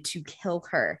wanted to kill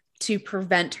her, to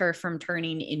prevent her from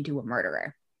turning into a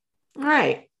murderer.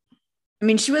 Right. I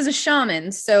mean, she was a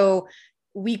shaman, so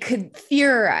we could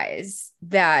theorize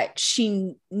that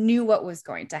she knew what was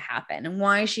going to happen and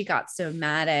why she got so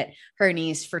mad at her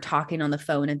niece for talking on the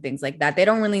phone and things like that. They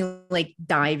don't really like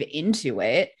dive into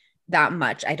it that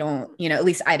much. I don't, at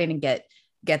least I didn't get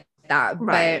that,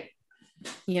 right.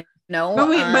 But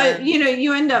but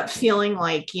you end up feeling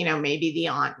like, maybe the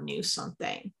aunt knew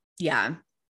something. Yeah.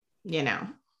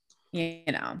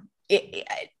 It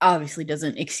obviously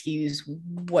doesn't excuse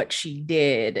what she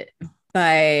did,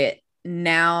 but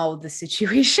now the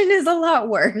situation is a lot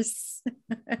worse.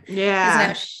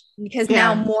 Yeah. because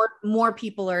now more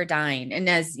people are dying. And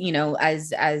as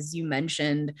you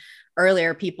mentioned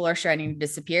earlier, people are starting to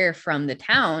disappear from the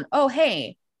town. Oh,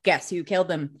 hey, guess who killed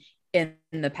them in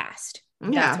the past?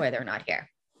 That's why they're not here.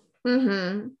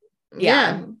 Mm-hmm.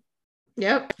 Yeah.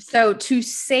 Yep. So to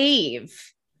save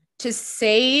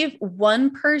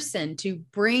one person, to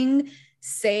bring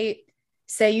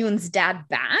Se-Yoon's dad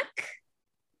back,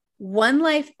 one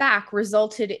life back,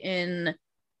 resulted in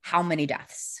how many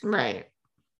deaths? Right.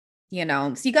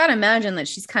 So you got to imagine that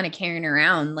she's kind of carrying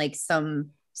around like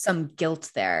some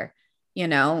guilt there,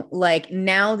 like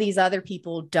now these other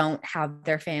people don't have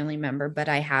their family member, but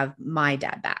I have my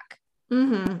dad back.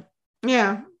 Mm-hmm.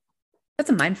 Yeah. That's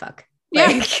a mind fuck.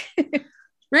 Yeah.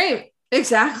 Right.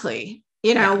 Exactly.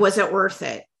 Was it worth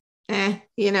it?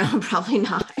 Probably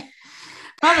not.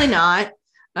 Probably not.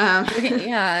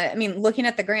 I mean, looking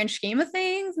at the grand scheme of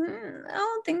things,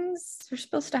 things are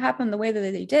supposed to happen the way that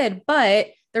they did, but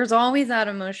there's always that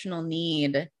emotional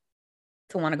need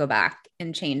to want to go back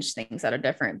and change things that are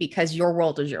different, because your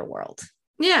world is your world.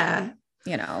 Yeah.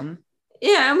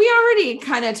 Yeah, and we already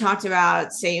kind of talked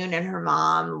about Se-Yoon and her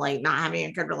mom like not having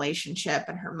a good relationship,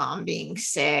 and her mom being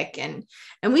sick, and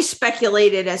we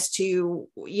speculated as to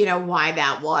why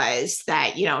that was,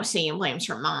 that Se-Yoon blames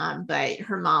her mom, but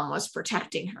her mom was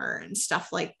protecting her and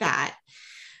stuff like that.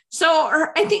 So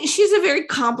I think she's a very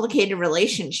complicated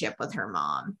relationship with her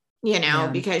mom,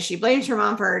 because she blames her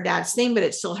mom for her dad's thing, but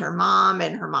it's still her mom,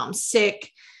 and her mom's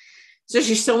sick, so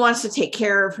she still wants to take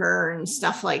care of her and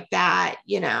stuff like that.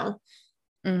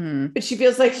 Mm-hmm. But she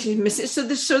feels like she's missing.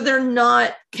 So they're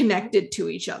not connected to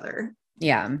each other.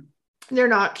 Yeah. They're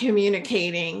not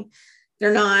communicating.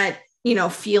 They're not,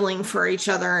 feeling for each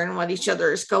other and what each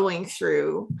other is going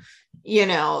through. They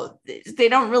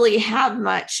don't really have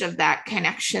much of that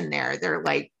connection there.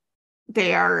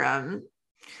 They are,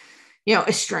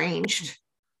 estranged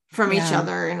from each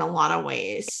other in a lot of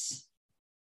ways.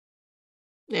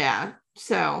 Yeah.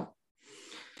 So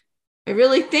I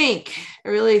really think, I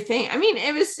mean,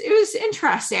 it was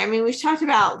interesting. I mean, we've talked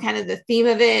about kind of the theme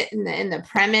of it and the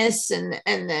premise and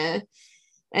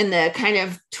the kind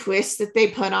of twist that they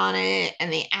put on it,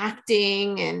 and the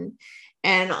acting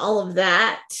and all of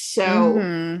that.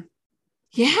 So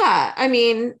yeah, I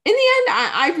mean, in the end,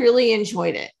 I really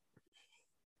enjoyed it.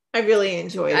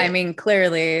 I mean,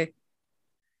 clearly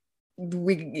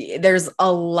there's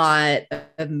a lot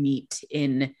of meat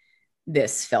in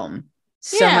this film.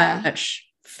 So much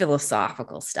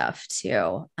philosophical stuff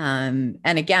too. And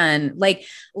again, like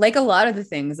a lot of the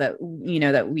things that,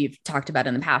 that we've talked about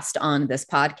in the past on this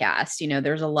podcast,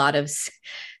 there's a lot of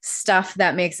stuff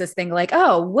that makes us think like,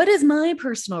 oh, what is my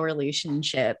personal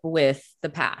relationship with the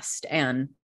past and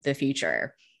the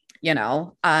future?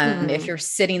 If you're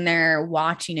sitting there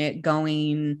watching it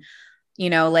going,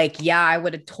 I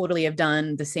would have totally have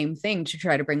done the same thing to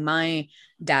try to bring my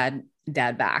dad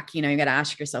back. You got to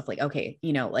ask yourself like, okay,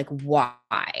 like why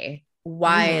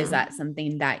is that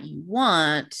something that you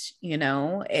want?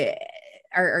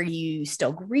 Are you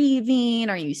still grieving?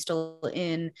 Are you still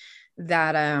in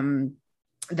that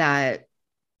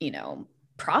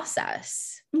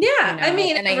process? I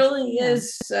mean, it really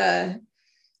is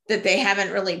that they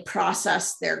haven't really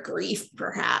processed their grief,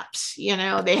 perhaps. They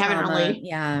haven't really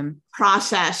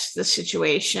processed the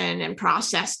situation and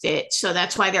processed it. So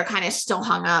that's why they're kind of still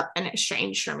hung up and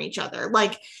estranged from each other.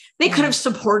 Like they could have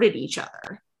supported each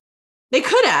other. They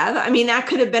could have. I mean, that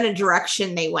could have been a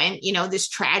direction they went. This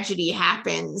tragedy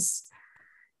happens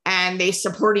and they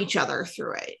support each other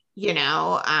through it,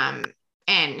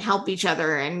 and help each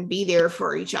other and be there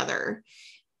for each other.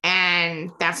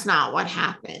 And that's not what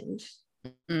happened.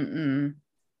 And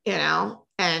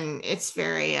it's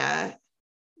very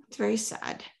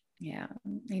sad. Yeah,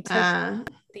 they took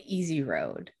the easy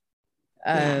road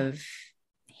of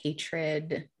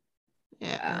hatred,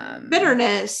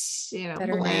 bitterness,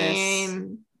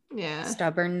 blame, Yeah.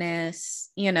 stubbornness,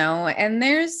 and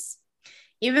there's,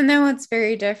 even though it's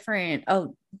very different,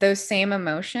 those same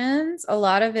emotions, a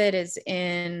lot of it is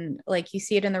in, like, you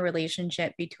see it in the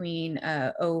relationship between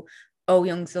Oh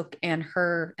Young Suk and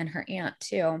her aunt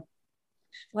too.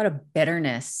 A lot of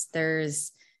bitterness.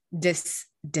 There's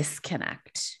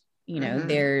disconnect.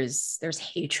 There's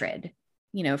hatred.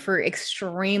 For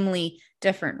extremely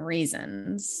different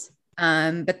reasons.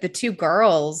 But the two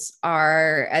girls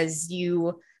are,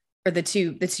 the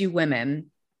two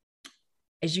women,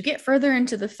 as you get further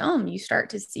into the film, you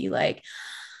start to see, like,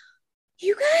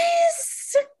 you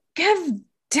guys have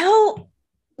dealt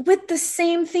with the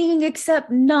same thing,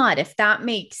 except not, if that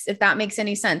makes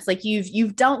any sense. Like,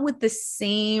 you've dealt with the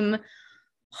same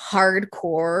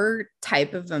hardcore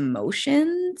type of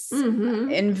emotions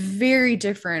in very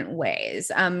different ways.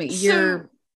 It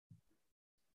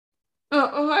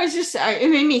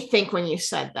made me think when you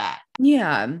said that.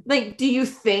 Yeah. Like, do you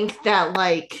think that,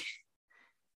 like,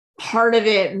 part of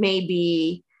it may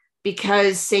be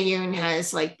because Se-yoon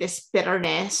has, like, this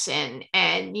bitterness and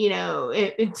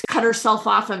it's cut herself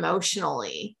off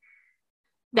emotionally,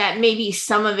 that maybe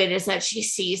some of it is that she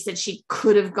sees that she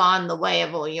could have gone the way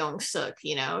of Oh Young Suk.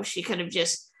 She could have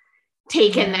just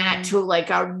taken that to, like,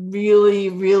 a really,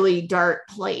 really dark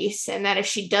place, and that if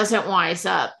she doesn't wise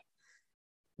up,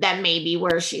 that may be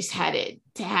where she's headed,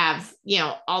 to have,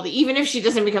 even if she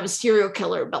doesn't become a serial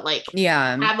killer, but, like,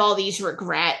 have all these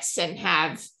regrets and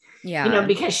have,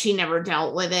 because she never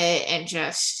dealt with it and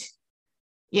just,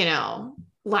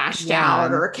 lashed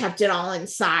out or kept it all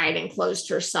inside and closed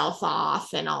herself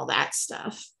off and all that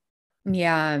stuff.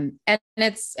 Yeah. And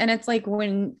it's like,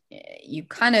 when you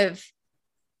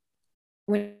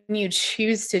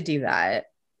choose to do that,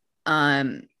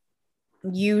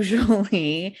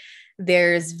 usually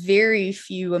there's very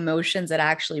few emotions that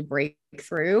actually break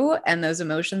through. And those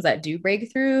emotions that do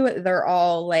break through, they're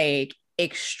all, like,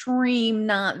 extreme,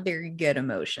 not very good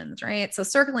emotions, right? So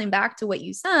circling back to what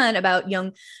you said about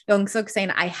Young Suk saying,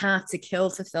 I have to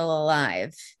kill to feel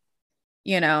alive.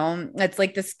 It's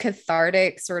like this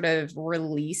cathartic sort of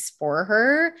release for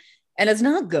her. And it's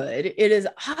not good. It is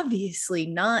obviously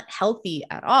not healthy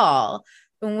at all.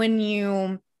 But when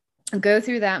you go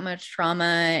through that much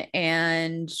trauma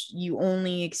and you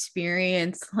only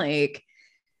experience, like,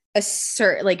 a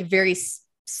certain, like, very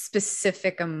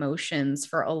specific emotions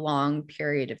for a long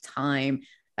period of time,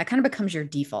 that kind of becomes your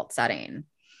default setting.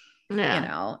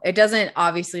 It doesn't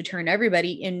obviously turn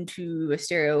everybody into a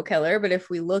serial killer, but if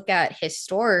we look at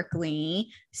historically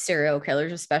serial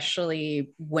killers,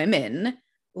 especially women,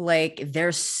 like,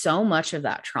 there's so much of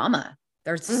that trauma.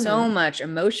 There's so much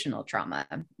emotional trauma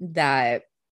that,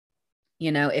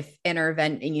 if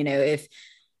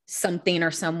something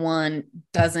or someone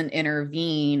doesn't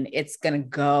intervene, it's going to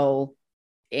go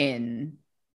in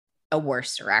a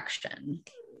worse direction.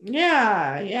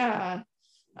 Yeah.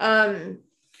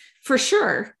 For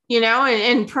sure.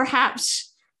 And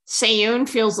perhaps Se-yoon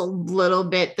feels a little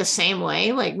bit the same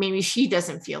way. Like, maybe she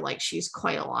doesn't feel like she's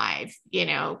quite alive,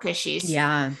 because she's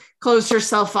closed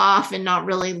herself off and not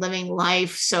really living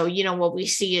life. So, what we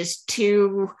see is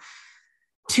two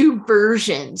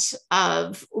versions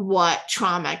of what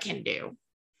trauma can do.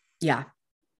 Yeah.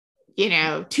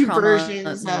 Two trauma,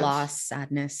 versions of loss,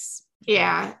 sadness.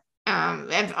 Yeah.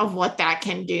 Of what that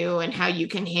can do and how you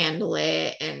can handle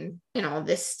it and all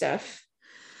this stuff.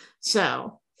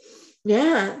 So,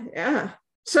 yeah.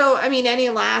 So, I mean, any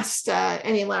last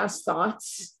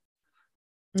thoughts?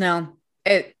 No,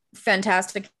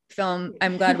 fantastic film.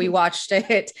 I'm glad we watched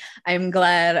it. I'm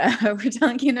glad we're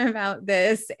talking about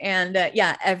this. And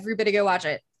everybody go watch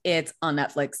it. It's on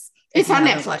Netflix. It's on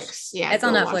Netflix. Yeah, it's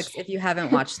on Netflix. If you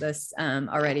haven't watched this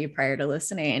already prior to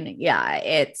listening,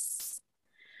 it's,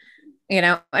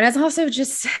 and it's also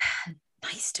just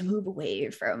nice to move away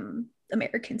from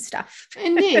American stuff.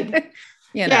 Indeed.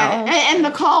 And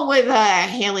the call with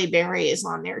Halle Berry is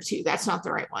on there too. That's not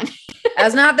the right one.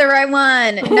 That's not the right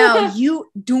one. No,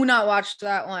 you do not watch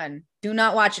that one. Do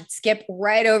not watch it. Skip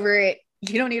right over it.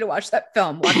 You don't need to watch that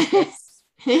film. Watch this.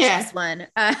 This one.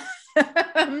 But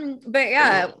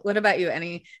what about you?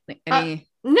 Any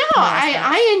no,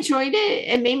 I enjoyed it.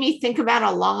 It made me think about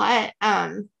a lot.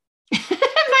 My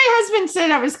husband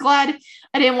said, I was glad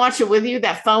I didn't watch it with you.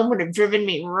 That phone would have driven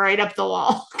me right up the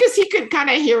wall, because he could kind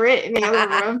of hear it in the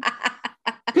other room,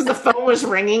 because the phone was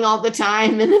ringing all the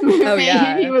time in the movie.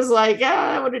 And he was like,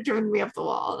 that would have driven me up the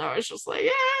wall. And I was just like,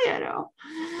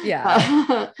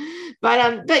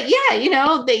 but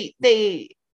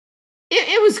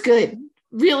it was good.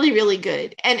 Really, really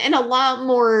good. And a lot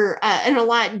more, and a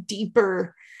lot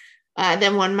deeper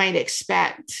than one might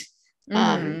expect.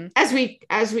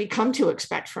 as we come to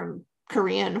expect from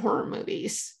Korean horror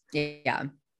movies. Yeah.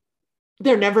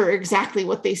 They're never exactly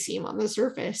what they seem on the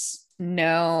surface.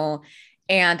 No.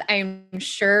 And I'm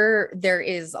sure there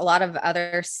is a lot of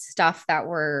other stuff that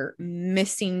we're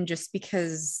missing just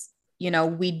because,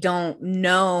 we don't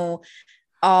know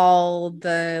all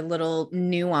the little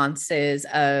nuances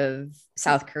of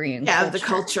South Korean culture. The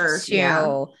culture. Too.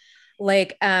 Yeah.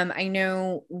 Like, I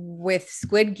know with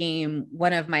Squid Game,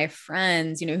 one of my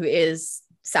friends, who is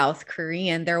South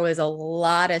Korean, there was a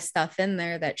lot of stuff in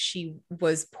there that she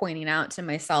was pointing out to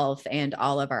myself and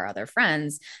all of our other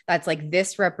friends. That's like,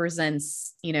 this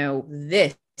represents,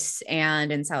 this,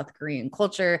 and in South Korean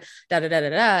culture,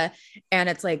 And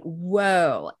it's like,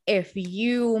 whoa, if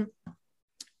you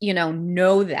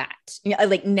know that,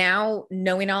 like now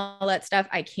knowing all that stuff,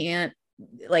 I can't,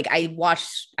 like, I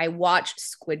watched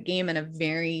Squid Game in a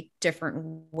very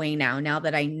different way now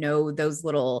that I know those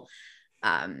little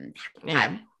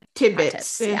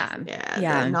tidbits.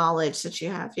 The knowledge that you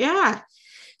have.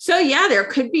 So there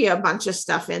could be a bunch of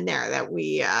stuff in there that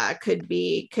we could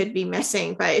be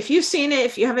missing, but if you've seen it,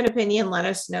 if you have an opinion, let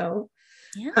us know.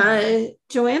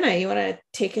 Joanna, you want to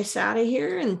take us out of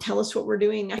here and tell us what we're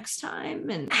doing next time?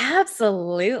 And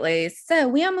absolutely. So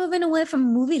we are moving away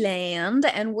from movie land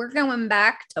and we're going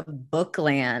back to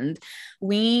bookland.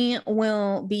 We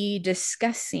will be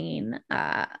discussing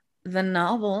the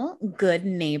novel Good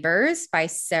Neighbors by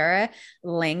Sarah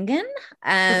Langan.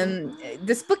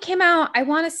 This book came out, I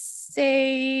want to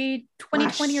say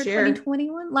 2020 or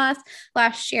 2021,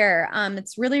 last year.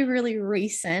 It's really, really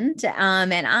recent.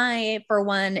 And I, for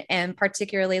one, am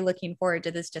particularly looking forward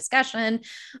to this discussion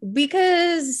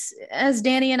because, as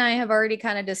Danny and I have already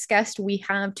kind of discussed, we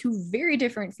have two very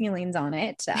different feelings on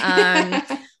it.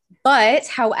 But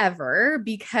however,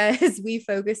 because we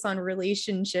focus on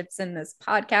relationships in this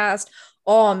podcast,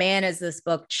 oh man, is this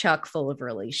book chock full of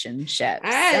relationships.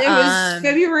 It was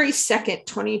February 2nd,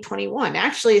 2021.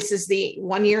 Actually, this is the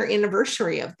 1-year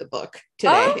anniversary of the book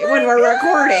today when we're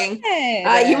recording.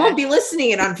 You won't be listening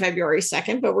it on February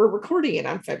 2nd, but we're recording it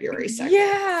on February 2nd.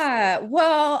 Yeah.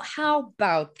 Well, how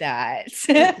about that?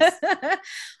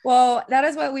 Well, that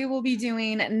is what we will be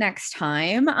doing next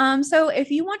time. So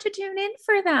if you want to tune in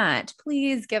for that,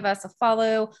 please give us a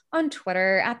follow on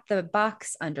Twitter at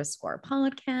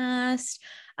 @the_box_podcast.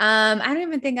 I don't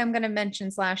even think I'm going to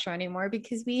mention Slasher anymore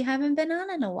because we haven't been on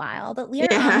in a while, but we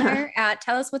are on there at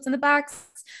Tell Us What's in the Box,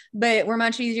 but we're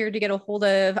much easier to get a hold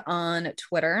of on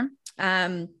Twitter.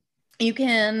 You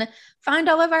can find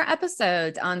all of our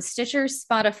episodes on Stitcher,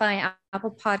 Spotify, Apple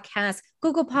Podcasts,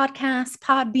 Google Podcasts,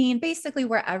 Podbean, basically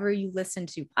wherever you listen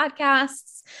to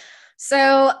podcasts.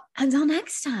 So until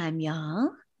next time,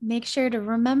 y'all, make sure to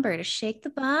remember to shake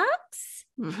the box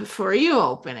before you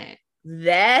open it.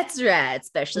 That's right,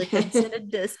 especially if it's in a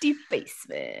dusty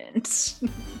basement.